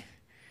suddenly?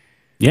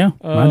 Yeah,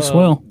 might as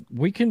well.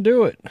 We can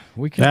do it.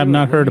 I have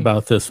not heard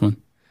about this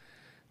one.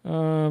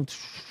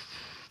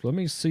 Let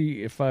me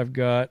see if I've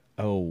got.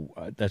 Oh,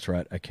 that's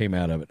right. I came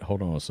out of it.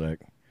 Hold on a sec.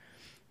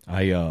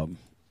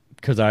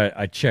 Because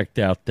I checked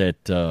out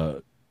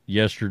that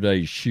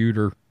yesterday's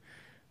shooter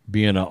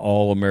being an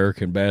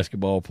All-American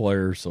basketball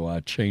player, so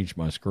I changed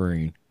my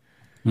screen.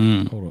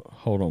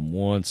 Hold on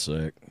one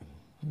sec.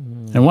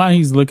 And while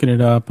he's looking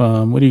it up,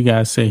 what do you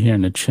guys say here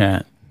in the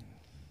chat?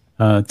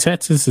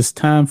 Texas, it's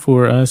time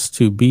for us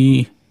to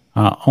be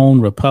our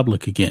own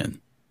republic again.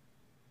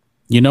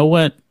 You know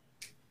what?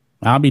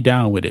 I'll be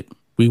down with it.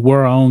 We were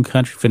our own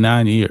country for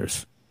 9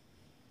 years.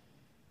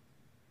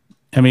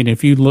 I mean,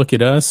 if you look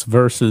at us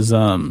versus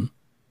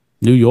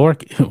New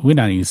York, we're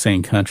not even the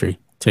same country,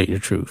 tell you the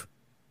truth.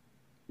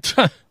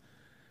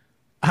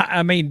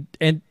 I mean,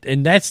 and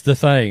that's the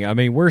thing. I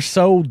mean, we're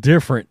so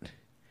different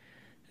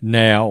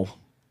now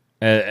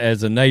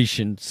as a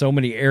nation. So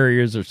many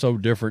areas are so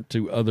different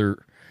to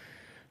other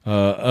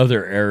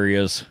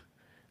areas.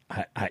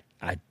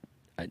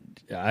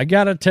 I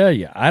gotta tell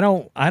you, I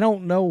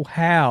don't know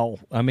how.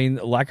 I mean,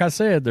 like I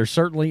said, there's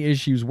certainly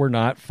issues we're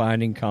not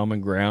finding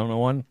common ground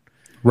on.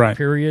 Right.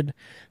 Period.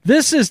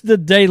 This is the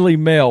Daily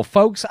Mail,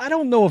 folks. I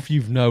don't know if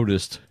you've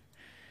noticed,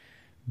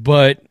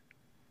 but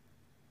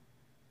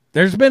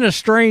there's been a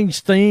strange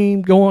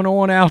theme going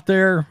on out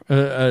there,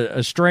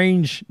 a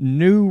strange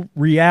new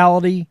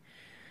reality.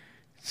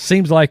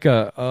 Seems like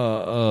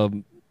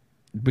becoming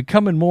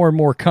more and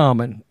more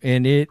common,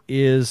 and it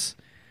is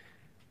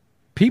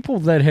people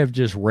that have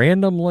just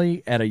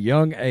randomly at a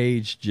young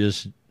age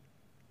just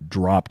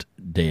dropped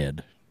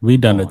dead.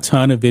 We've done a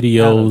ton of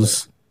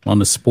videos on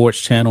the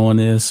sports channel on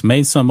this,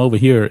 made some over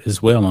here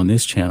as well on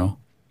this channel.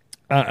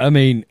 I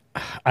mean,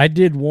 I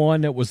did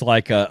one that was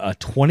like a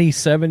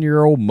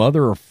 27-year-old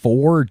mother of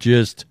four,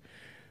 just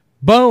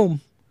boom,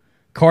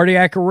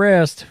 cardiac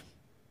arrest,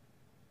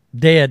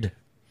 dead.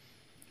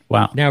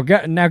 Wow. Now,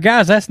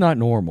 guys, that's not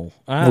normal.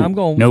 I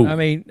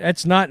mean,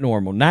 that's not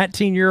normal.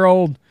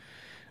 19-year-old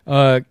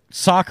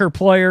soccer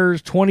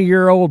players,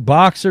 20-year-old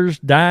boxers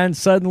dying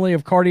suddenly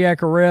of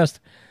cardiac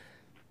arrest.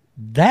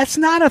 That's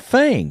not a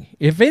thing.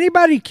 If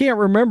anybody can't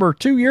remember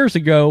 2 years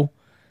ago,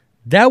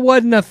 that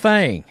wasn't a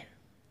thing.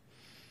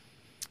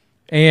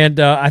 And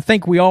I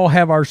think we all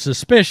have our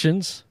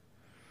suspicions,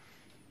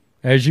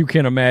 as you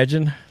can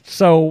imagine.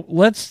 So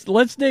let's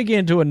dig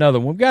into another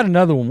one. We've got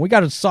another one. We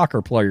got a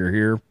soccer player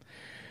here.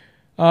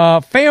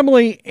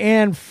 Family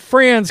and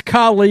friends,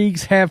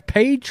 colleagues have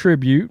paid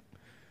tribute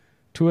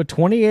to a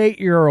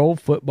 28-year-old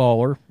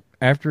footballer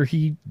after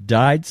he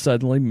died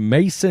suddenly.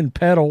 Mason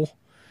Peddle,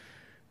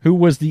 who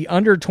was the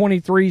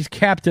under-23s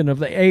captain of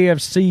the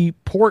AFC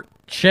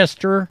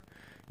Portchester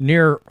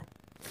near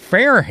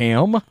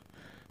Fareham,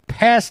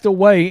 passed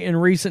away in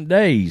recent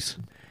days.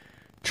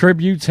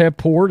 Tributes have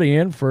poured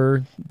in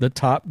for the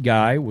top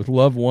guy, with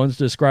loved ones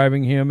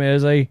describing him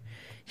as a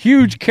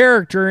huge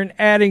character and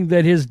adding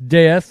that his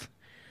death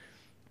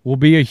will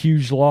be a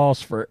huge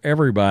loss for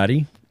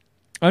everybody.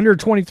 Under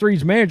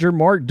 23's manager,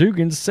 Mark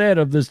Dugan, said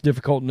of this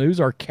difficult news,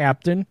 our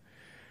captain,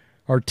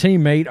 our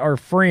teammate, our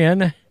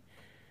friend,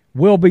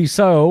 will be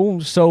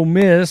so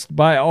missed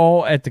by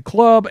all at the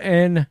club,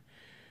 and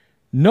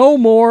no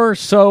more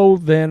so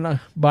than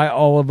by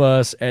all of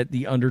us at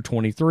the under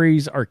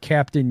 23s. Our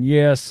captain,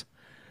 yes,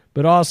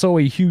 but also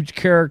a huge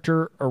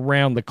character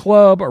around the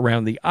club,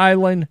 around the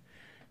island,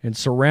 and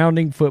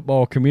surrounding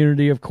football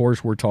community. Of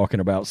course, we're talking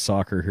about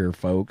soccer here,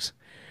 folks.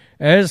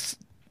 As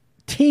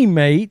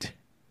teammate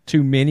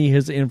to many,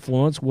 his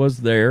influence was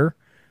there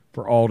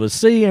for all to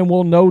see and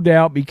will no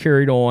doubt be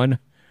carried on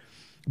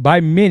by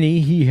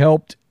many he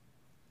helped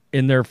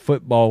in their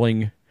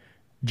footballing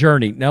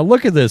journey. Now,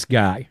 look at this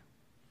guy.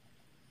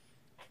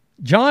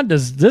 John,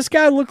 does this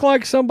guy look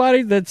like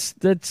somebody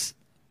that's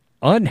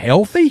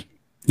unhealthy?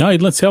 No, he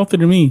looks healthy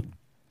to me.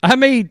 I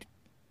mean,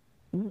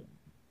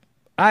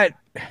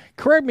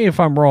 correct me if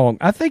I'm wrong.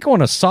 I think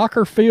on a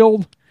soccer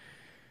field,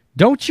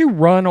 don't you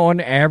run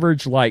on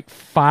average like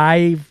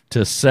 5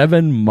 to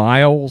 7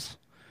 miles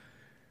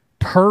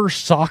per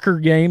soccer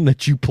game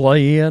that you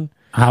play in?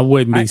 I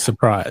wouldn't be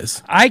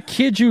surprised. I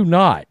kid you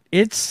not.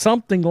 It's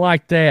something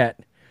like that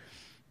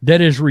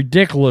is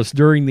ridiculous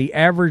during the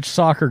average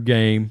soccer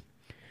game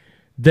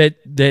that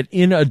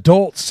in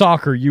adult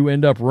soccer you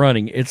end up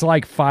running. It's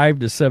like 5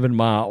 to 7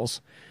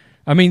 miles.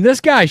 I mean, this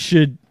guy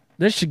should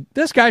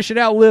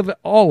outlive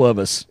all of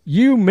us.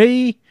 You,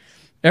 me,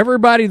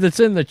 everybody that's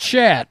in the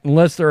chat,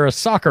 unless they're a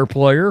soccer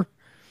player.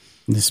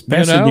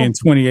 Especially being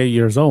 28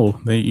 years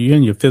old. You're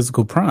in your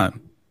physical prime.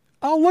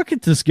 Oh, look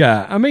at this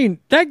guy. I mean,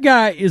 that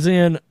guy is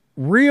in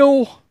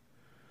real...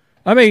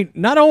 I mean,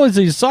 not only is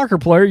he a soccer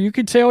player, you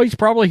can tell he's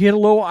probably hit a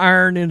little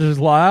iron in his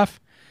life.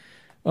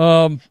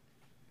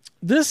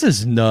 This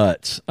is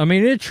nuts. I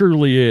mean, it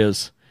truly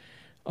is.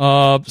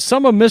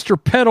 Some of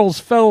Mr.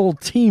 Peddle's fellow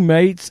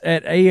teammates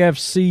at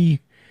AFC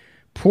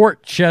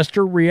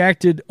Portchester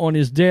reacted on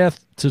his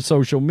death to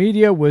social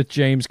media, with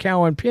James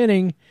Cowan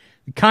penning,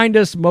 the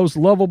kindest, most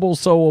lovable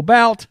soul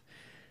about.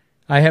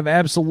 I have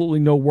absolutely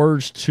no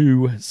words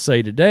to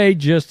say today,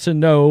 just to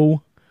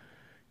know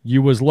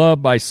you was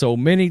loved by so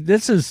many.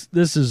 This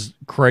is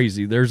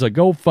crazy. There's a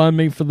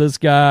GoFundMe for this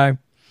guy,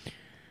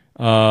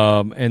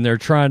 and they're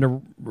trying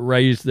to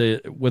raise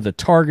with a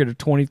target of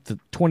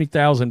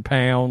 20,000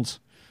 pounds.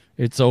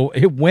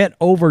 It went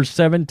over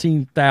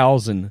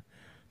 17,000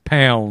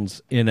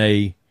 pounds in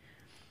a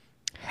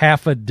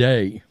half a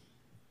day.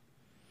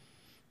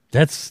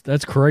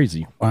 That's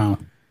crazy. Wow.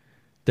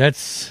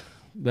 That's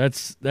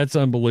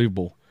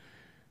unbelievable.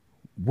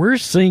 We're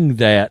seeing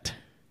that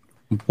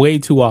way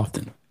too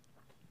often.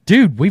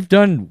 Dude, we've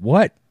done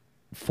what?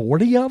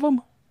 40 of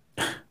them?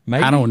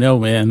 Maybe? I don't know,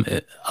 man.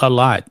 A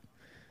lot.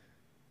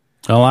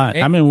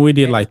 I mean, we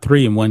did like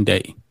 3 in one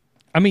day.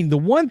 I mean, the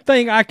one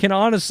thing I can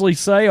honestly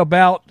say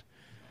about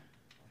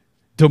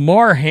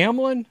Damar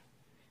Hamlin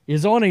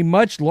is on a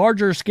much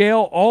larger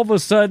scale. All of a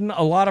sudden,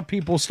 a lot of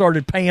people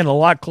started paying a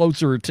lot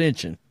closer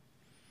attention.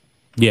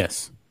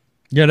 Yes.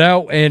 You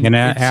know, and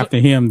after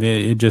him,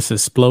 it just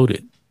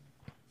exploded.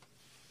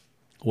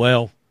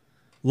 Well,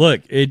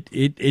 look,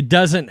 it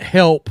doesn't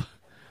help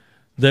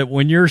that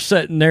when you're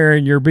sitting there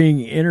and you're being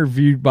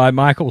interviewed by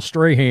Michael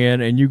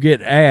Strahan and you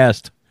get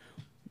asked,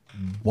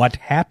 what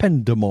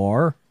happened,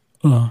 Damar?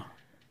 I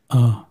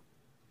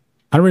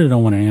really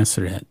don't want to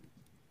answer that.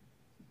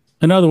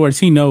 In other words,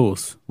 he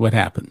knows what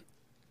happened.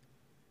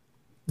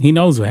 He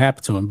knows what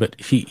happened to him, but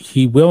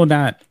he will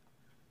not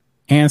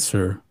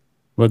answer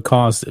what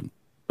caused him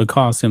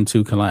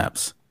to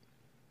collapse.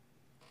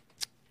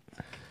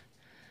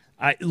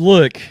 I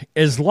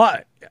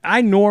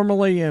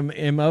normally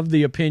am of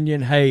the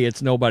opinion, hey,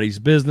 it's nobody's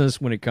business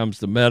when it comes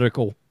to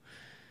medical.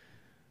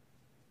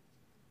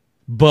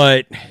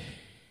 But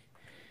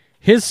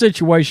his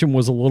situation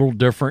was a little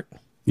different.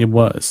 It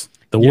was.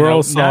 The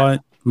world saw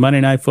it. Monday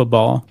Night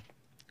Football.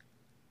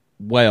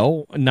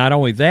 Well, not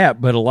only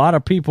that, but a lot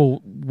of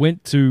people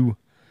went a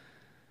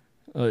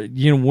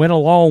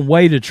long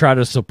way to try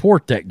to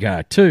support that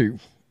guy too.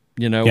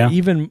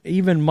 Even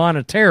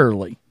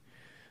monetarily,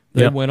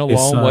 they went a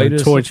long way to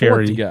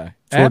support the guy.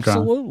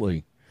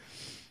 Absolutely.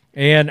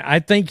 And I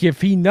think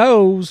if he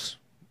knows,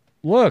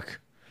 look,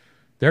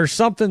 there's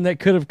something that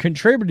could have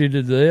contributed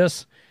to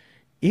this,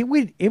 it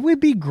would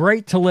be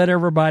great to let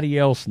everybody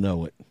else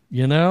know it.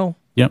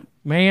 Yep.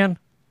 Man,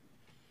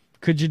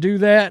 could you do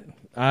that?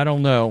 I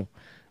don't know.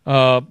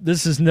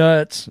 This is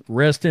nuts.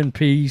 Rest in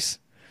peace.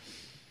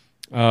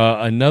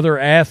 Another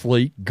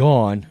athlete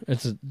gone.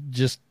 It's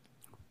just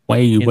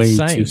way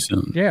insane. Too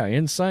soon. Yeah,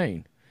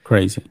 insane.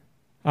 Crazy.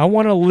 I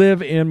want to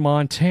live in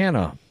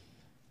Montana.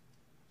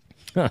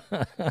 We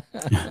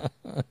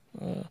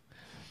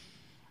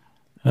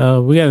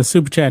got a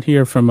super chat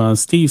here from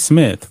Steve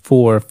Smith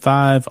for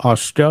 $5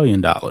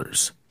 Australian.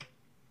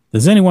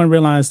 Does anyone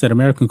realize that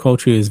American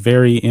culture is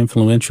very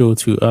influential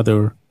to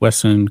other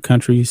Western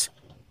countries?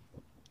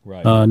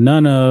 Right. I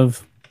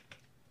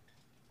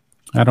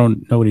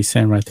don't know what he's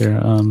saying right there.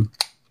 None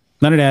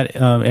of that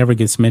ever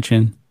gets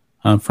mentioned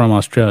from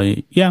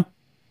Australia. Yeah.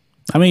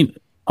 I mean,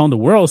 on the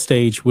world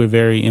stage, we're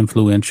very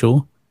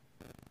influential.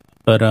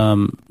 But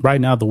right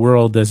now, the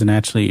world doesn't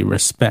actually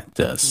respect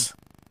us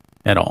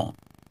at all.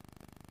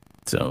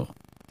 So.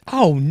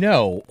 Oh,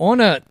 no.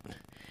 On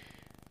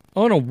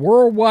a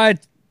worldwide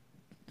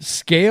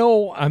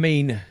scale, I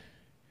mean,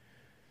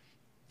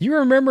 you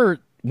remember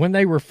when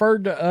they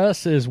referred to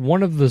us as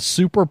one of the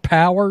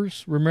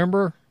superpowers?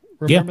 Remember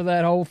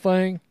that whole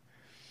thing?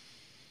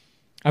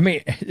 I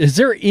mean, is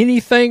there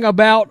anything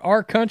about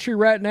our country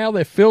right now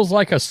that feels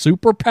like a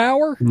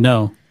superpower?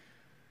 No.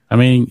 I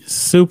mean,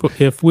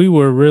 if we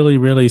were really,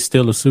 really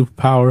still a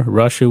superpower,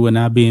 Russia would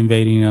not be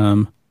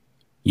invading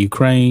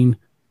Ukraine.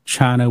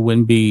 China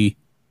wouldn't be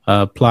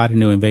plotting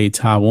to invade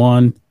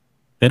Taiwan.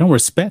 They don't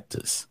respect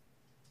us.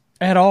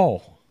 At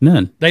all.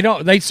 None. They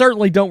don't. They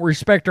certainly don't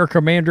respect our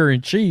commander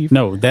in chief.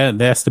 No,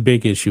 that's the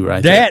big issue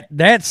right there.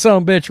 That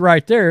sumbitch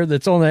right there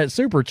that's on that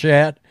super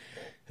chat,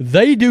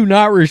 they do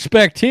not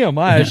respect him.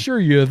 I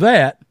assure you of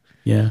that.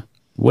 Yeah.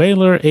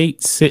 Whaler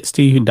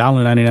 $8.60,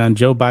 $1.99,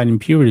 Joe Biden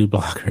puberty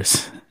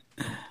blockers.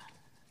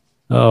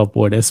 Oh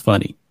boy, that's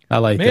funny. I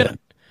like that.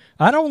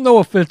 I don't know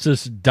if it's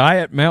this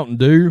Diet Mountain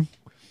Dew,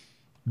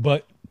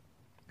 but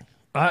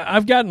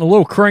I've gotten a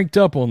little cranked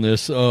up on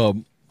this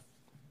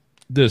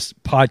this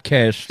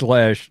podcast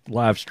 /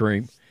 live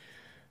stream.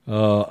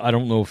 I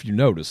don't know if you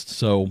noticed.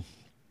 So,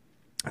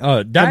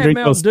 Diet Mountain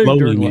Dew,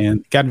 slowly,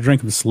 man. Got to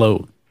drink them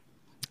slow.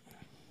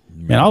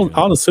 Man,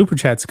 all the super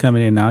chats are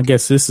coming in now. I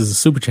guess this is a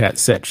super chat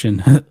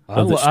section.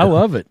 I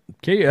love it.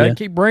 I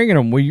keep bringing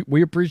them.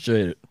 We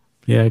appreciate it.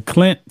 Yeah,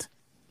 Clint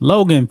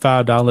Logan,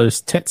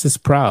 $5. Texas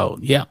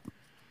proud. Yeah.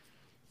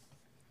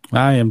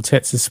 I am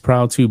Texas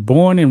proud too.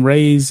 Born and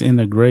raised in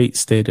the great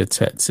state of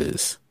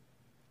Texas.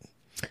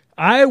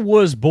 I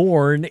was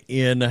born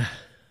in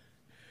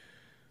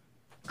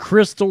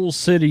Crystal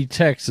City,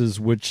 Texas,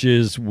 which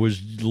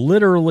was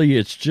literally,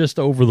 it's just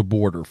over the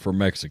border from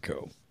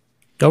Mexico.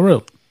 Oh,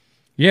 really?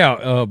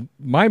 Yeah.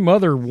 My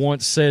mother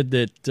once said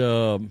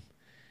that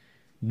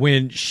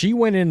when she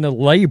went into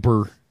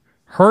labor,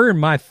 her and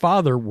my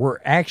father were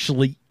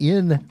actually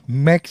in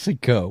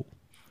Mexico.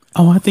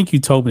 Oh, I think you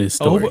told me this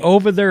story.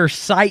 Over there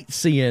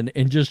sightseeing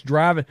and just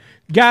driving.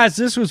 Guys,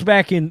 this was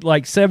back in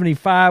like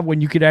 75 when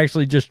you could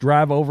actually just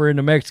drive over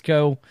into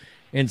Mexico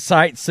and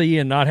sightsee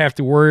and not have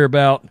to worry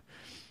about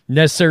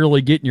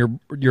necessarily getting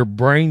your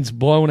brains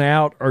blown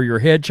out or your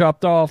head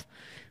chopped off.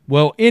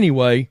 Well,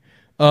 anyway,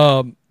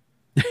 Dad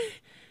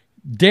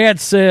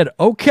said,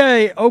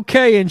 okay.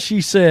 And she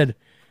said,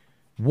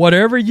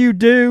 whatever you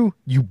do,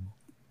 you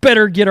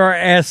better get our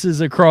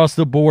asses across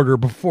the border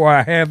before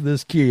I have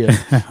this kid.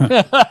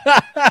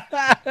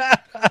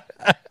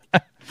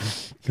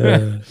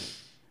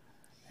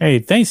 Hey,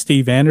 thanks,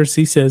 Steve Anders.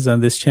 He says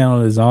this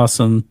channel is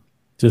awesome.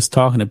 Just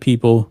talking to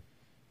people,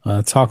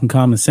 talking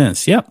common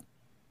sense. Yep.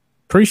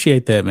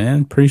 Appreciate that,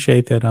 man.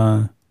 Appreciate that.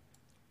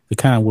 The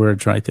kind of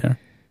words right there.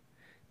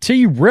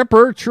 T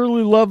Ripper,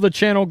 truly love the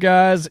channel,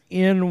 guys.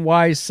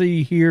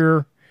 NYC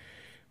here.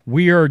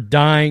 We are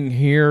dying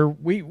here.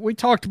 We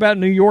talked about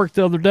New York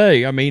the other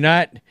day. I mean,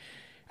 I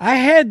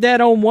had that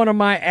on one of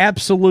my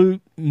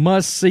absolute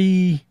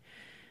must-see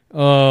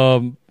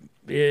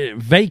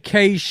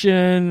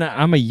vacation.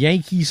 I'm a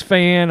Yankees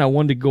fan. I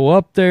wanted to go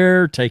up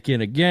there, take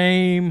in a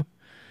game,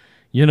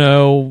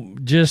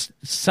 just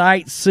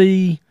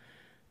sightsee.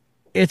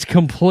 It's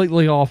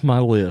completely off my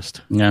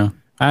list. Yeah,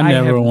 I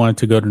never wanted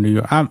to go to New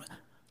York.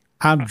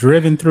 I've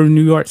driven through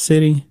New York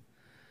City,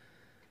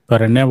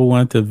 but I never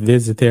wanted to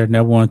visit there.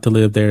 Never wanted to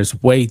live there.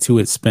 It's way too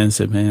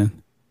expensive,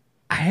 man.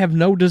 I have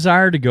no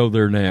desire to go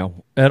there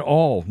now at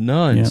all.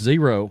 None. Yep.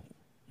 Zero.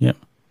 Yep.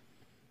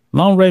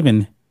 Long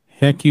Raven,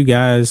 heck, you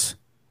guys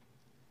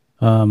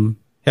are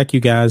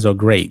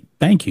great.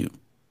 Thank you.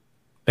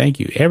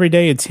 Every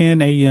day at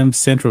 10 a.m.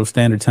 Central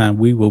Standard Time,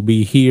 we will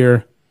be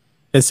here,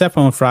 except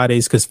on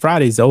Fridays, because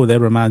Fridays, that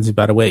reminds me,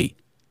 by the way,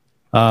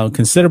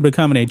 consider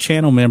becoming a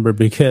channel member,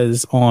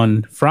 because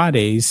on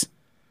Fridays,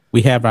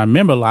 we have our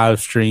member live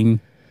stream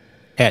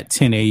at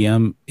 10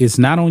 a.m. It's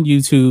not on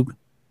YouTube.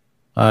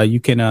 You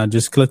can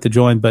just click the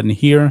join button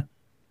here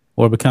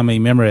or become a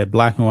member at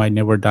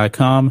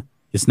blackandwhitenetwork.com.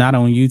 It's not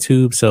on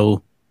YouTube,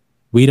 so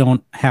we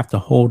don't have to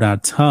hold our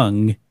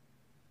tongue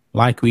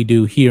like we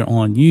do here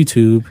on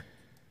YouTube,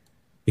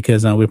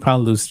 because we'd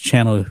probably lose the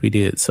channel if we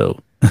did.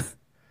 So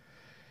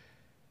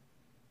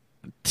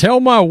tell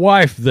my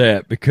wife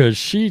that, because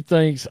she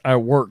thinks I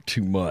work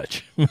too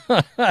much.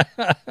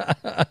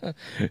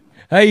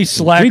 Hey,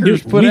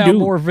 slackers, put out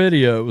more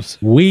videos.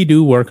 We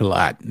do work a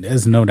lot.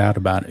 There's no doubt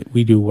about it.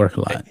 We do work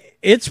a lot.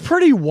 It's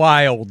pretty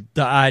wild,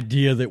 the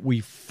idea that we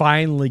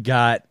finally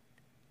got,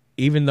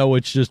 even though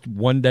it's just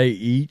one day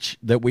each,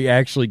 that we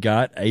actually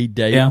got a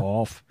day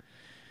off.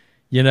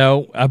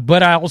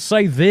 But I'll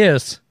say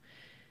this,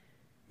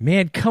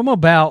 man, come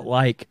about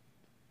like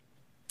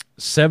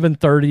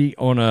 7:30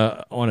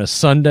 on a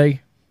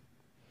Sunday,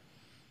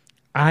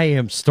 I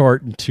am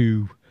starting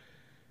to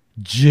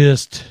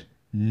just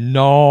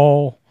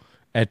gnaw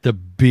at the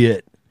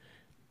bit.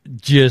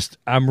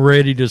 I'm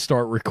ready to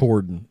start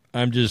recording.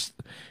 I'm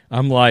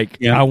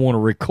like, I want to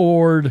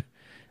record.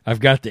 I've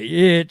got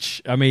the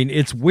itch. I mean,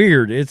 it's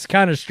weird. It's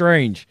kind of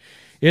strange.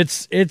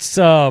 It's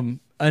an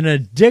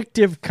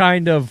addictive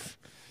kind of,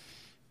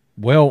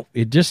 well,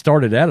 it just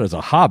started out as a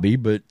hobby,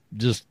 but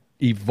just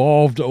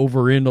evolved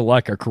over into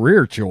like a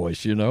career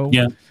choice,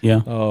 Yeah.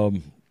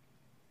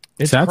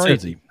 It's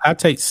crazy. I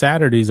take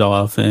Saturdays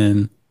off,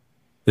 and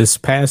this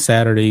past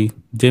Saturday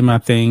did my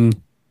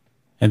thing,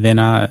 and then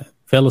I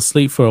fell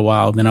asleep for a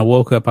while. Then I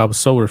woke up, I was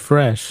so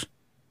refreshed,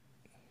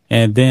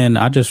 and then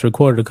I just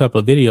recorded a couple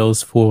of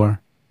videos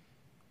for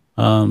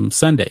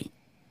Sunday.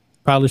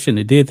 Probably shouldn't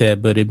have did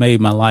that, but it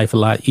made my life a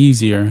lot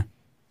easier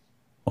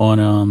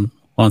on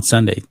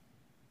Sunday.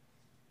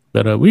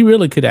 But we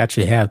really could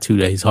actually have 2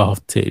 days off,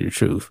 to tell you the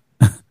truth.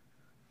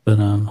 But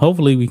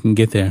hopefully we can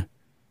get there.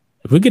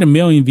 If we get 1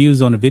 million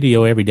views on a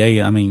video every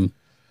day, I mean,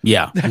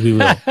 yeah, we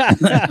will.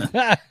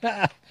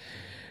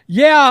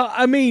 Yeah,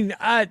 I mean,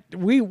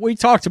 we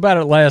talked about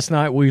it last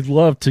night. We'd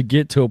love to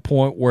get to a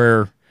point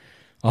where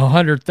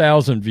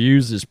 100,000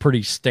 views is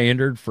pretty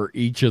standard for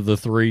each of the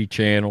 3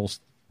 channels,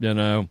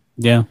 Yeah.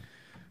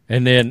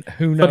 And then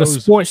who knows? But a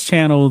sports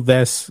channel,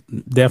 that's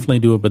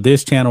definitely doable. But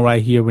this channel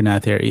right here, we're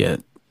not there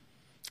yet.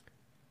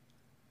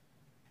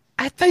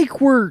 I think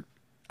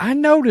I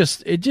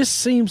noticed it just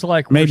seems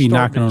like maybe we're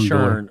starting to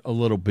churn a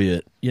little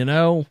bit,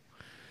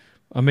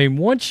 I mean,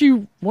 once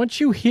you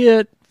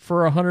hit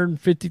for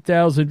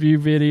 150,000 view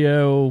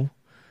video,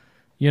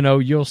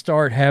 you'll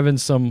start having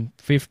some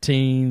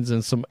 15s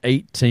and some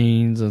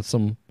 18s and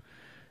some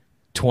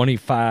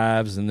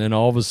 25s, and then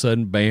all of a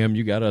sudden, bam,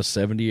 you got a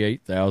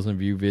 78,000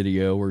 view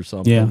video or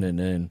something. Yeah.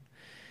 And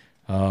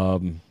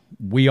then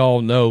we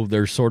all know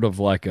there's sort of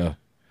like an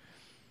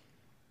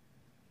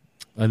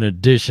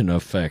addition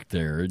effect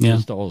there. It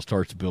just all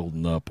starts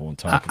building up on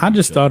top. I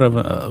just thought of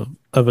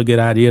a good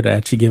idea to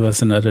actually give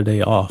us another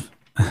day off.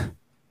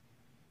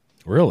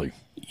 Really?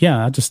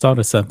 Yeah, I just thought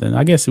of something.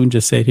 I guess we can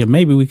just say it here.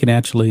 Maybe we can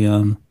actually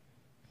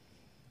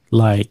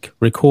like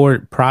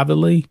record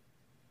privately,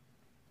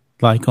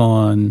 like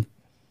on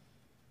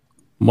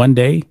one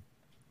day,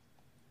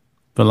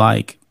 for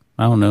like,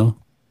 I don't know,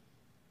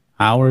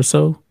 hour or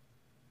so,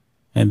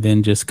 and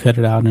then just cut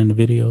it out in the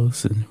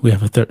videos, and we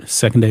have a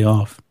second day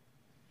off.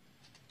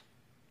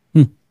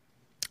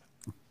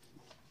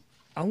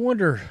 I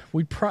wonder.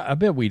 I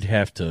bet we'd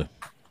have to.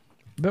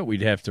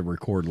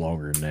 Record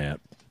longer than that.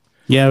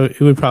 Yeah,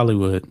 we probably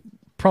would.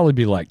 Probably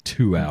be like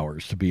 2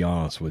 hours, to be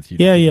honest with you.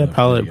 Yeah,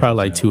 probably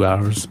like 2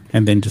 hours,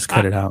 and then just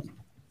cut it out.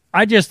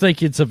 I just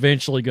think it's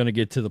eventually going to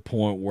get to the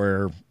point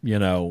where,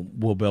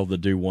 we'll be able to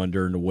do one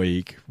during the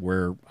week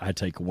where I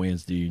take a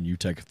Wednesday and you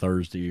take a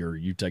Thursday, or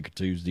you take a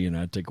Tuesday and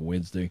I take a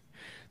Wednesday.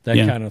 That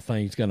kind of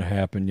thing's going to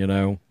happen,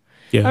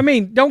 Yeah. I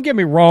mean, don't get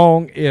me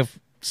wrong. If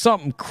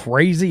something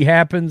crazy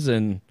happens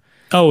and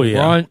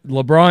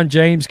LeBron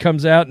James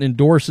comes out and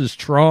endorses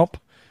Trump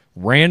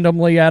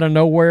randomly out of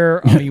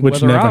nowhere, I mean,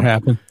 which never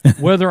happened.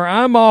 Whether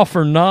I'm off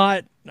or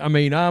not, I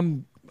mean,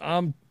 I'm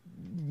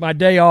my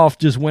day off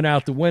just went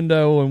out the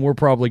window, and we're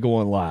probably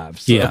going live.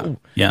 So,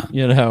 yeah.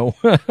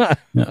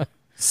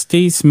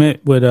 Steve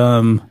Smith with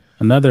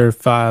another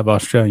 $5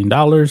 Australian.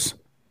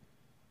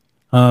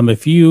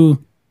 If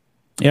you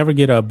ever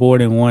get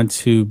bored and want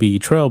to be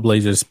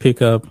trailblazers,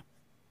 pick up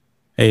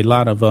a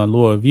lot of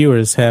loyal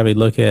viewers, have a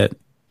look at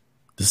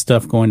the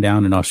stuff going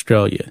down in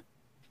Australia.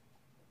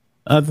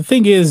 The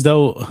thing is,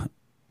 though,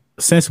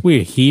 since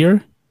we're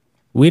here,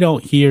 we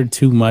don't hear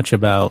too much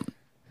about,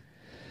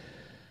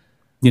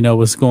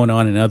 what's going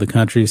on in other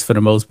countries for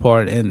the most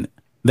part. And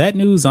that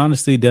news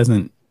honestly I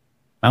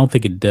don't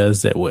think it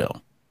does that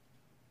well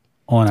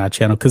on our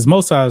channel, because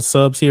most of our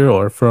subs here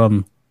are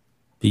from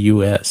the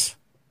U.S.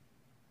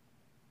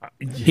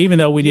 Even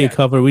though we did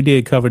cover the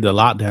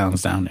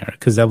lockdowns down there,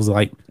 because that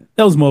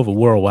was more of a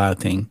worldwide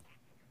thing.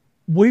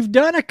 We've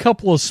done a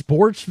couple of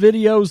sports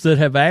videos that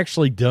have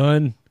actually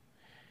done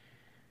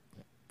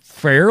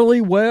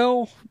fairly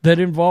well that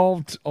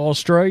involved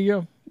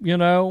Australia,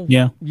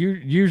 Yeah.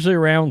 Usually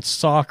around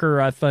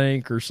soccer, I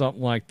think, or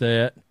something like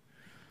that.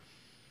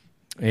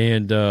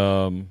 And,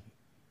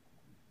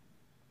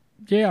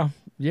 yeah.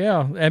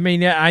 I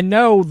mean, I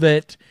know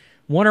that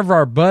one of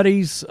our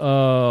buddies,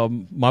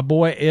 my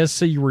boy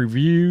SC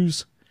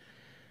Reviews,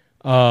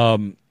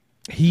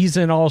 he's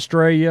in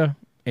Australia,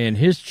 and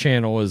his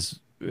channel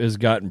has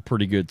gotten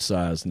pretty good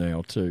size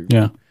now, too.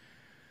 Yeah.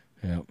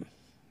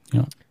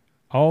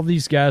 All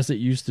these guys that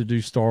used to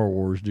do Star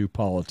Wars do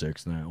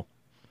politics now.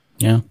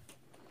 Yeah.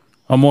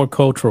 Or more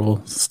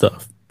cultural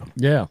stuff.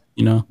 Yeah.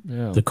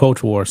 The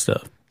culture war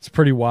stuff. It's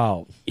pretty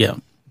wild. Yeah.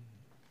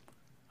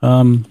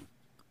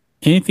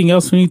 Anything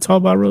else we need to talk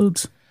about,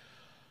 Rhodes?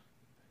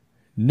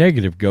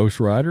 Negative, Ghost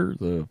Rider.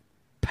 The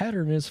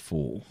pattern is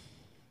full.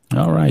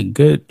 All right.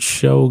 Good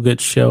show.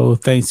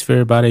 Thanks for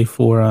everybody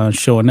for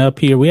showing up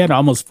here. We had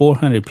almost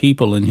 400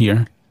 people in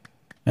here.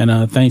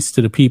 And thanks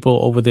to the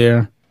people over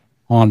there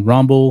on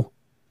Rumble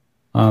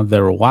that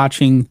are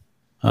watching.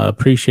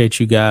 Appreciate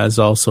you guys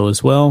also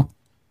as well.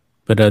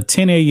 But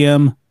 10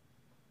 a.m.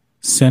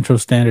 Central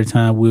Standard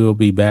Time, we will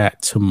be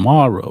back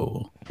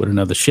tomorrow with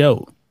another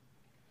show.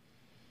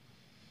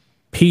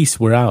 Peace.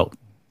 We're out.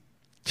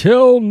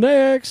 Till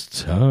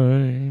next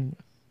time.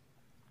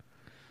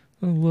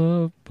 I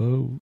love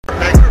boat.